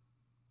 Lord?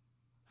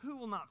 Who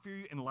will not fear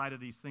you in light of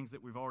these things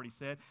that we've already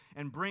said,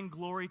 and bring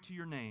glory to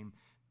your name?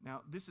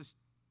 Now, this is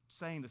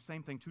saying the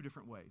same thing two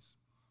different ways.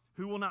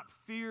 Who will not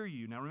fear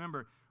you? Now,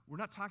 remember, we're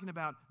not talking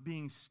about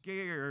being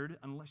scared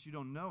unless you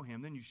don't know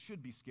him. Then you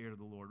should be scared of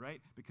the Lord,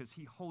 right? Because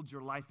he holds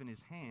your life in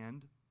his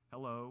hand.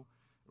 Hello.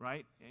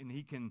 Right? And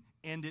he can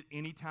end it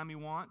anytime he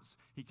wants.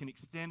 He can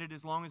extend it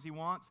as long as he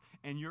wants.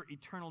 And your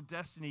eternal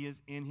destiny is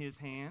in his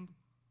hand.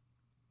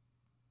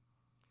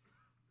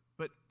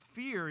 But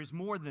fear is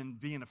more than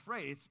being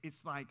afraid.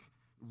 It's like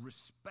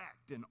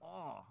respect and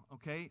awe,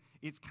 okay?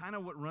 It's kind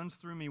of what runs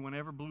through me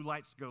whenever blue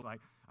lights go. Like,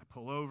 I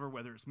pull over,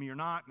 whether it's me or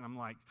not, and I'm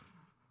like,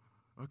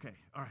 okay,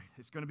 all right,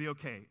 it's going to be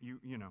okay.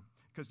 You know.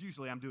 Because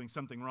usually I'm doing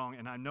something wrong,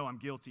 and I know I'm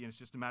guilty, and it's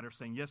just a matter of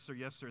saying, yes, sir,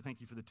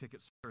 thank you for the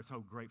ticket, sir. So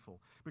grateful,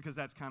 because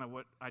that's kind of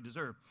what I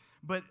deserve.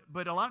 But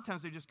a lot of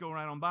times they just go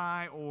right on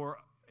by,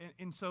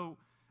 and so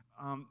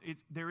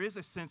there is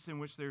a sense in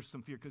which there's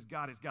some fear, because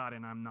God is God,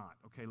 and I'm not.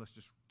 Okay, let's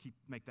just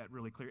make that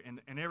really clear. And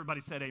everybody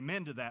said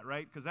amen to that,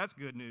 right? Because that's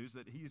good news,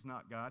 that he's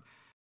not God.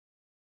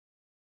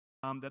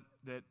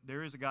 That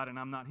there is a God, and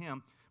I'm not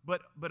him.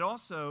 But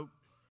also...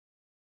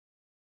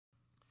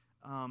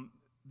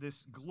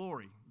 this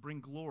glory, bring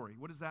glory.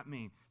 What does that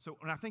mean? So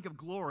when I think of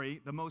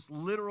glory, the most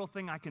literal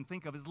thing I can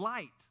think of is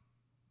light.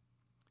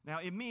 Now,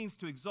 it means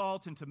to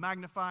exalt and to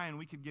magnify, and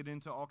we could get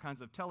into all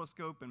kinds of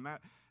telescope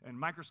and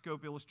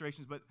microscope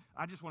illustrations, but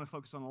I just want to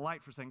focus on the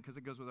light for a second because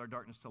it goes with our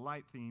darkness to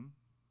light theme.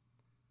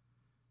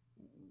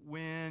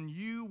 When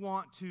you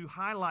want to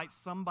highlight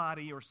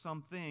somebody or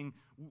something,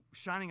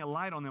 shining a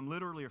light on them,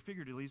 literally or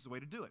figuratively, is the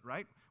way to do it,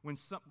 right?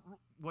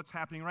 What's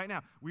happening right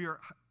now? We are...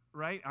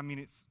 Right? I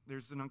mean,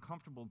 there's an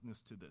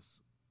uncomfortableness to this,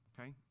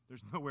 okay?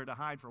 There's nowhere to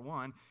hide, for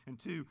one. And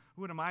two,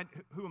 who am I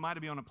to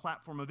be on a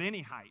platform of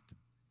any height,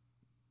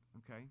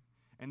 okay?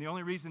 And the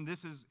only reason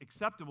this is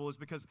acceptable is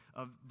because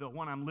of the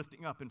one I'm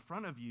lifting up in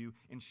front of you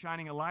and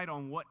shining a light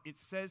on what it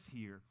says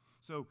here.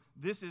 So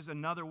this is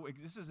an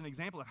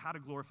example of how to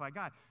glorify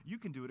God. You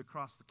can do it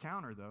across the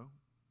counter, though.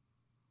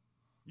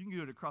 You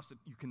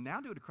can now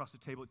do it across the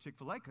table at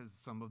Chick-fil-A because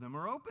some of them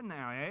are open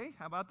now, eh?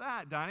 How about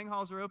that? Dining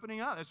halls are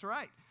opening up. That's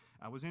right.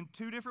 I was in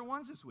 2 different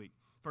ones this week.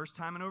 First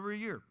time in over a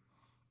year.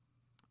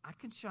 I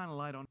can shine a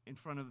light on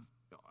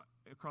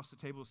across the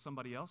table with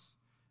somebody else.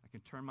 I can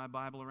turn my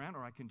Bible around,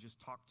 or I can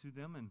just talk to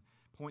them and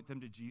point them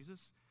to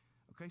Jesus.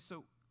 Okay,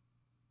 so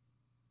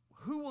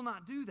who will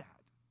not do that?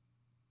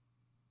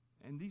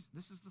 And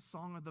this is the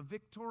song of the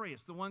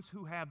victorious, the ones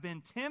who have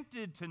been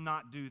tempted to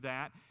not do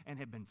that and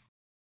have been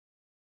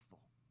faithful.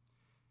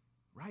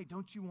 Right?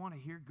 Don't you want to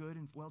hear good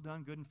and well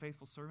done, good and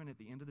faithful servant at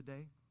the end of the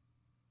day?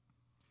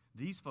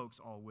 These folks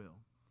all will.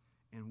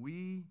 And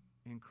we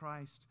in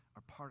Christ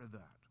are part of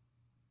that.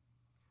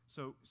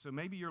 So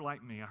maybe you're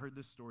like me. I heard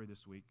this story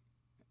this week.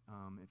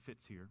 It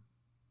fits here.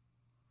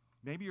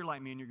 Maybe you're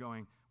like me and you're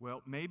going,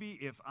 well, maybe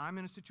if I'm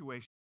in a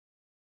situation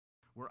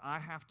where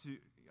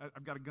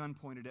I've got a gun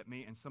pointed at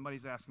me and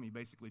somebody's asking me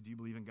basically, do you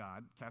believe in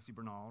God? Cassie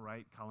Bernal,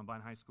 right?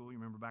 Columbine High School. You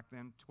remember back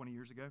then, 20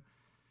 years ago?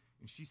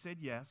 And she said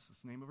yes.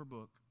 That's the name of her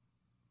book.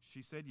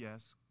 She said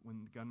yes when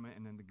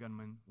the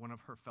gunman, one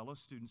of her fellow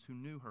students who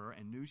knew her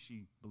and knew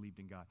she believed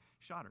in God,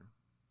 shot her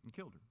and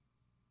killed her.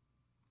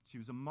 She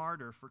was a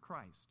martyr for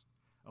Christ,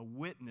 a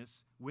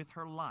witness with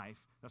her life.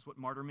 That's what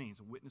martyr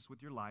means, a witness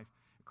with your life.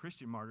 A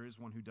Christian martyr is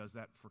one who does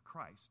that for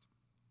Christ.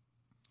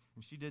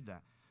 And she did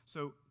that.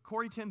 So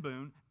Corrie ten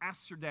Boom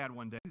asks her dad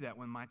one day, do that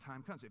when my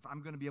time comes, if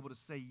I'm going to be able to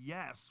say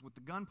yes with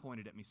the gun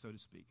pointed at me, so to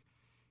speak.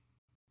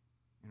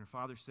 And her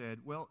father said,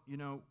 well,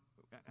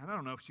 and I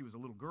don't know if she was a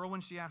little girl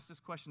when she asked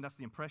this question. That's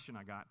the impression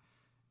I got.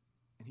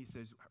 And he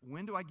says,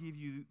 when do I give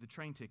you the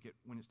train ticket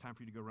when it's time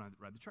for you to go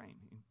ride the train?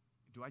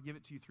 Do I give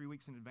it to you 3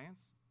 weeks in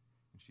advance?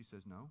 And she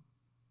says, no.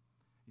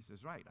 He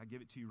says, right, I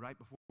give it to you right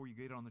before you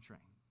get on the train.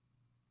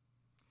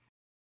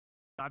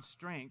 God's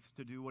strength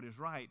to do what is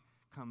right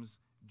comes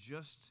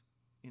just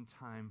in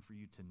time for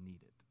you to need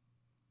it.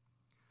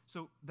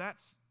 So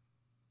that's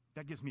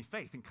That gives me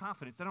faith and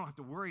confidence. I don't have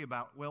to worry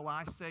about, will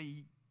I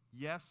say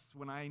yes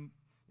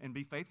and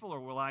be faithful, or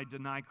will I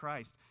deny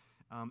Christ?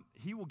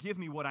 He will give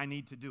me what I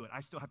need to do it.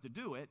 I still have to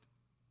do it.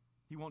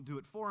 He won't do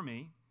it for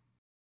me,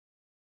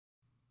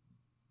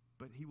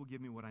 but he will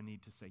give me what I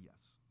need to say yes,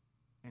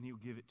 and he will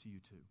give it to you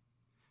too.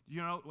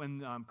 You know,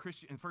 when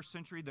in first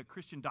century, the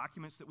Christian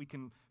documents that we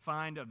can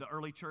find of the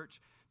early church,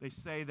 they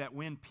say that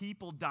when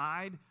people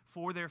died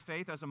for their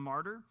faith as a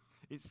martyr,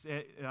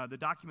 the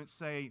documents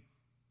say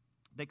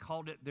they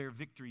called it their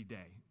victory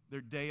day,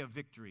 their day of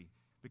victory,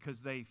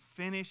 because they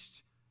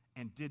finished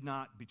and did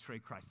not betray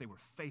Christ. They were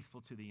faithful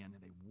to the end,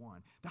 and they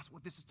won. That's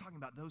what this is talking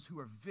about, those who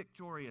are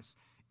victorious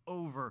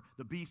over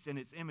the beast and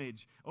its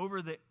image,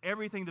 over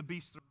everything the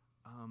beast.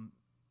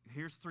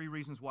 Here's 3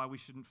 reasons why we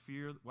should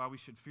fear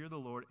the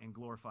Lord and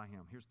glorify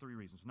him. Here's 3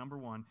 reasons. Number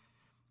 1,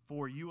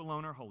 for you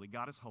alone are holy.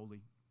 God is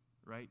holy,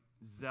 right?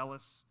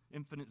 Zealous,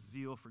 infinite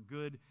zeal for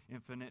good,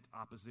 infinite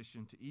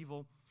opposition to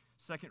evil.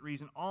 Second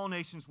reason, all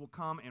nations will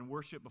come and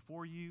worship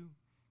before you,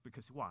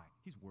 because why?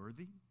 He's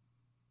worthy.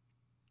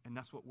 And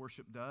that's what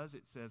worship does.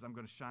 It says, I'm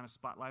going to shine a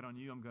spotlight on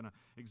you. I'm going to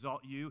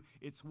exalt you.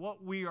 It's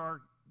what we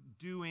are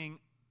doing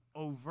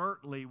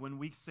overtly when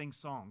we sing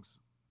songs.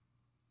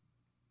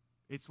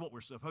 It's what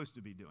we're supposed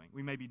to be doing.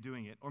 We may be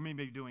doing it, or we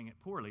may be doing it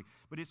poorly,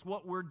 but it's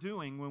what we're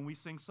doing when we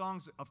sing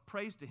songs of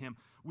praise to him.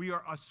 We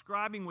are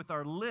ascribing with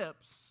our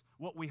lips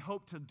what we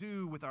hope to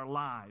do with our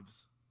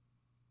lives.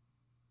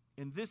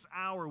 In this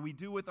hour, we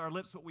do with our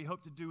lips what we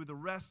hope to do the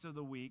rest of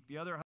the week, the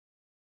other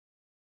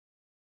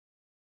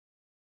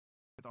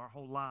with our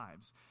whole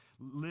lives.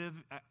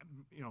 Live,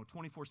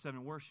 24/7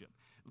 worship.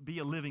 Be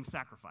a living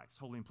sacrifice,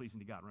 holy and pleasing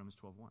to God, Romans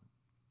 12:1.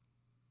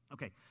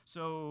 Okay,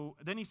 so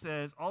then he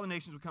says, all the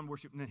nations will come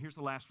worship, and then here's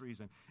the last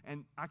reason.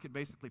 And I could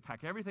basically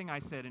pack everything I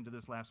said into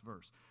this last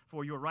verse.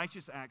 For your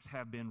righteous acts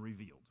have been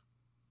revealed.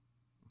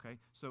 Okay,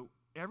 so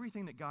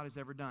everything that God has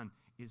ever done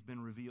has been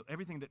revealed.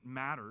 Everything that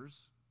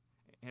matters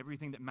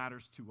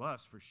to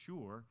us for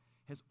sure,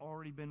 has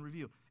already been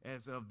revealed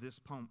as of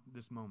this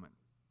moment.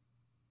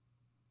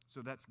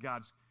 So that's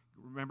God's,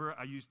 remember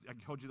I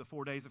told you the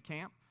 4 days of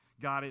camp?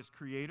 God is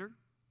creator.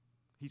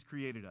 He's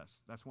created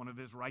us. That's one of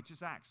his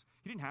righteous acts.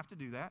 He didn't have to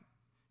do that.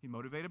 He's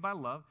motivated by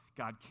love.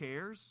 God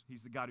cares.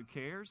 He's the God who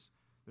cares.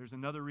 There's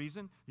another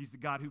reason. He's the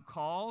God who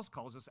calls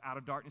us out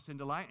of darkness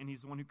into light, and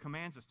he's the one who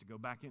commands us to go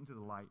back into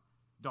the light,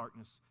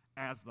 darkness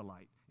as the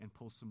light, and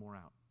pull some more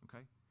out.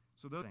 Okay?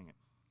 So those things.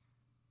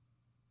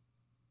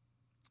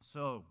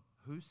 So,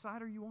 whose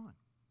side are you on?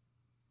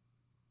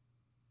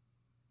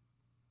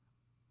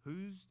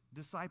 Whose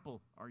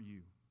disciple are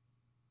you?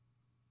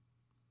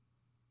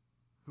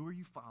 Who are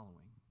you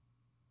following?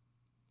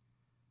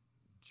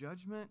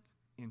 Judgment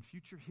in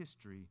future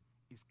history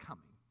is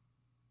coming.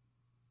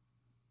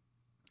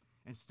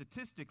 And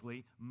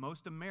statistically,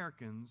 most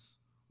Americans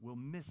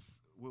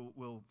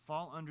will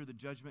fall under the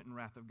judgment and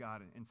wrath of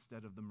God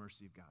instead of the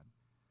mercy of God.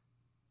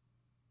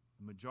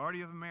 The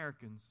majority of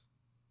Americans,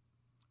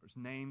 whose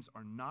names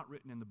are not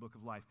written in the book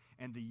of life,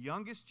 and the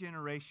youngest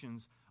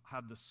generations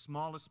have the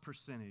smallest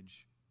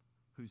percentage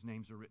whose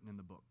names are written in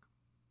the book.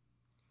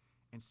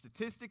 And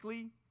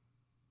statistically,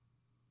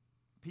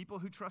 people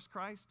who trust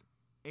Christ,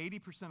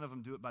 80% of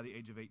them do it by the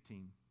age of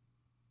 18.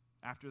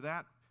 After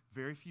that,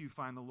 very few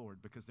find the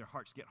Lord because their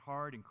hearts get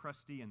hard and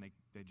crusty and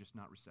they're just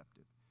not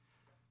receptive.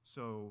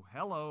 So,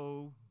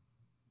 hello,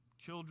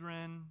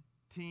 children,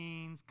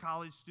 teens,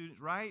 college students,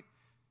 right?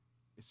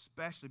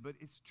 Especially, but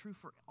it's true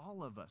for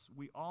all of us.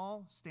 We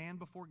all stand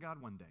before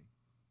God one day.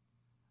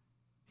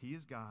 He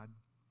is God.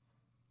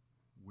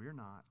 We're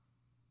not.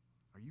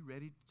 Are you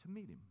ready to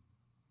meet him?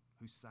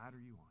 Whose side are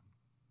you on?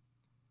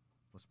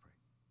 Let's pray.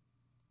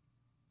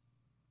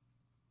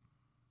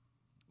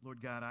 Lord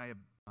God,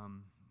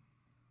 I'm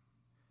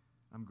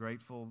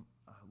grateful,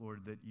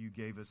 Lord, that you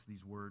gave us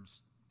these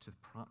words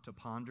to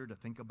ponder, to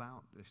think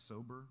about, to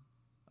sober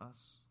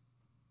us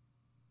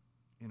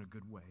in a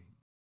good way.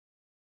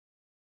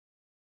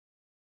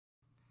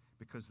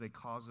 Because they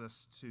cause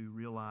us to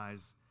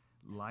realize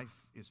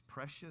life is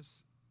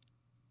precious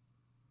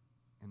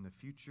and the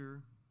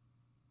future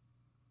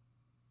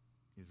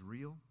is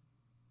real,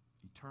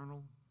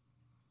 eternal,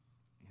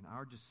 and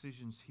our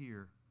decisions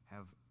here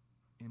have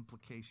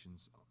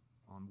implications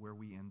on where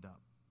we end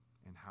up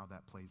and how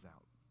that plays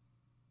out.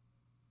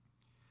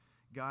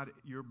 God,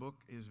 your book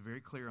is very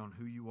clear on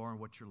who you are and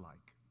what you're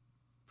like.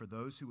 For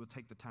those who will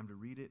take the time to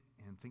read it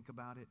and think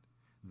about it,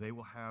 they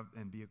will have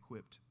and be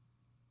equipped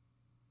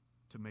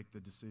to make the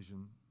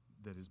decision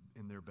that is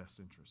in their best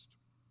interest.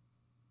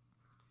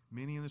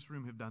 Many in this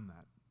room have done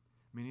that.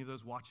 Many of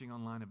those watching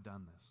online have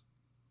done this.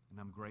 And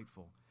I'm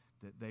grateful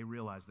that they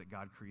realize that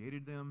God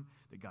created them,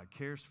 that God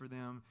cares for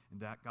them, and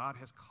that God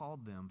has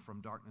called them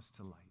from darkness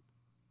to light.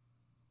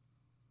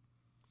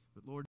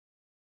 But Lord,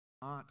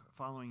 not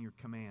following your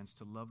commands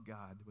to love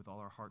God with all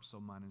our heart,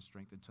 soul, mind, and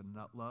strength, and to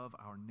not love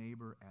our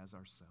neighbor as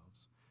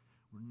ourselves.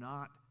 We're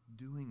not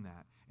doing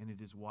that, and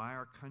it is why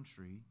our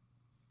country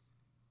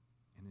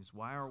and is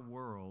why our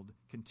world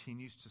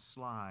continues to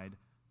slide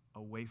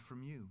away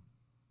from you.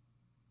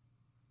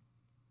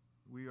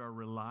 We are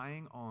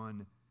relying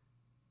on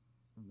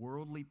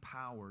worldly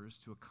powers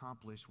to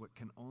accomplish what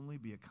can only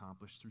be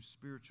accomplished through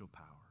spiritual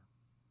power.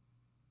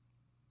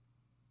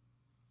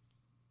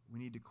 We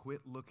need to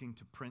quit looking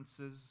to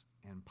princes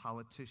and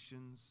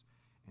politicians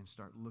and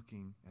start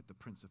looking at the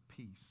Prince of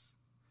Peace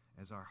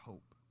as our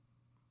hope.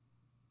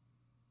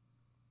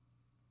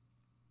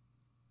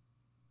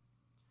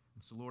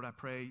 And so, Lord, I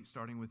pray,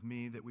 starting with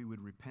me, that we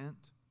would repent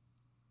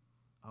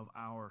of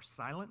our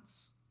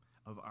silence,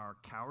 of our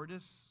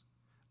cowardice,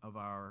 of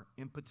our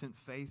impotent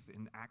faith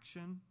in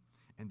action,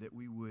 and that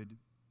we would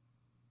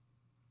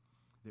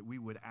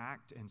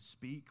act and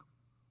speak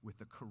with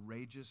a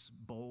courageous,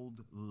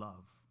 bold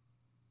love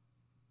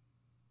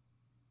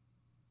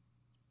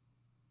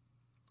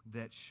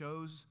that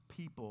shows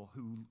people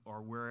who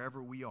are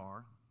wherever we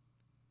are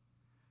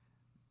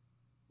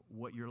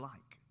what you're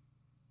like.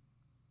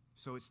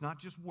 So it's not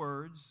just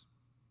words,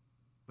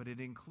 but it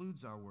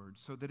includes our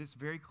words, so that it's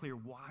very clear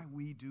why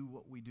we do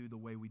what we do the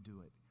way we do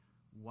it.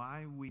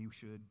 Why we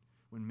should,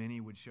 when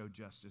many would show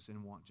justice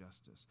and want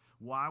justice.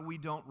 Why we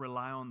don't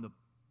rely on the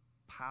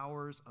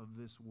powers of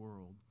this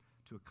world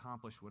to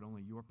accomplish what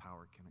only your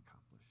power can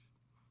accomplish.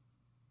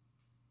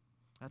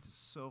 That's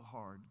so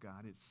hard,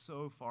 God. It's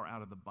so far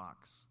out of the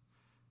box.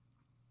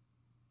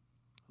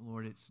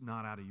 Lord, it's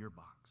not out of your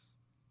box.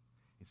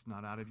 It's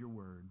not out of your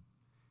word.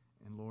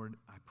 And Lord,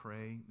 I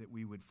pray that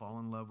we would fall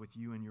in love with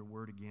you and your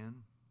word again,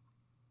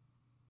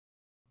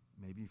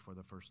 maybe for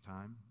the first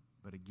time,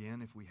 but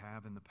again if we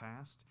have in the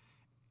past,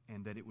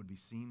 and that it would be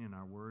seen in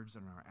our words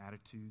and our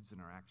attitudes and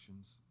our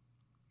actions.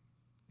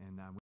 And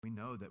we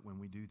know that when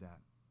we do that,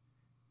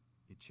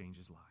 it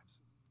changes lives.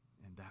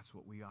 And that's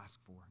what we ask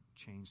for,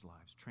 change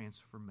lives,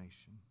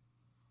 transformation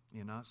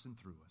in us and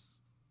through us.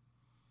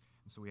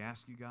 And so we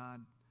ask you,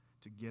 God,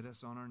 to get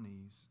us on our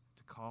knees,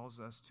 to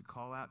cause us to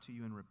call out to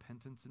you in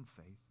repentance and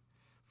faith,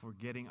 for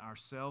getting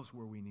ourselves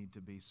where we need to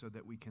be so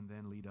that we can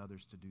then lead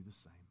others to do the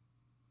same.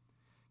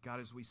 God,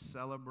 as we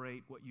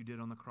celebrate what you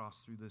did on the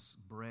cross through this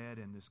bread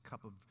and this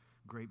cup of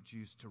grape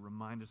juice to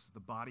remind us of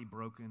the body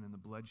broken and the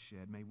blood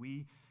shed, may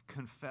we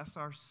confess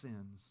our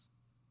sins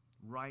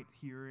right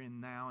here and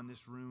now in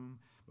this room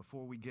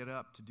before we get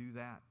up to do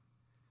that,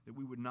 that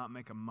we would not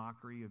make a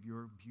mockery of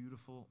your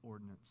beautiful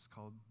ordinance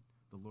called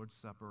the Lord's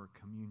Supper or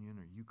communion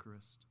or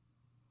Eucharist,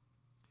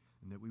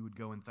 and that we would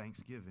go in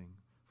thanksgiving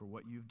for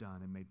what you've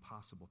done and made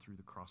possible through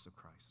the cross of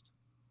Christ.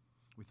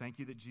 We thank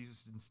you that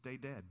Jesus didn't stay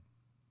dead,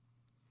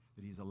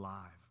 that he's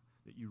alive,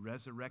 that you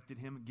resurrected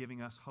him,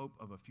 giving us hope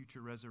of a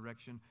future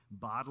resurrection,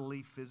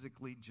 bodily,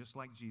 physically, just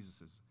like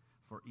Jesus's,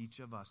 for each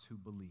of us who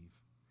believe.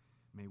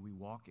 May we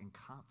walk in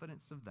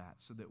confidence of that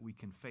so that we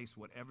can face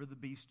whatever the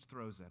beast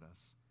throws at us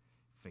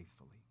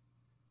faithfully.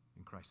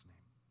 In Christ's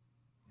name.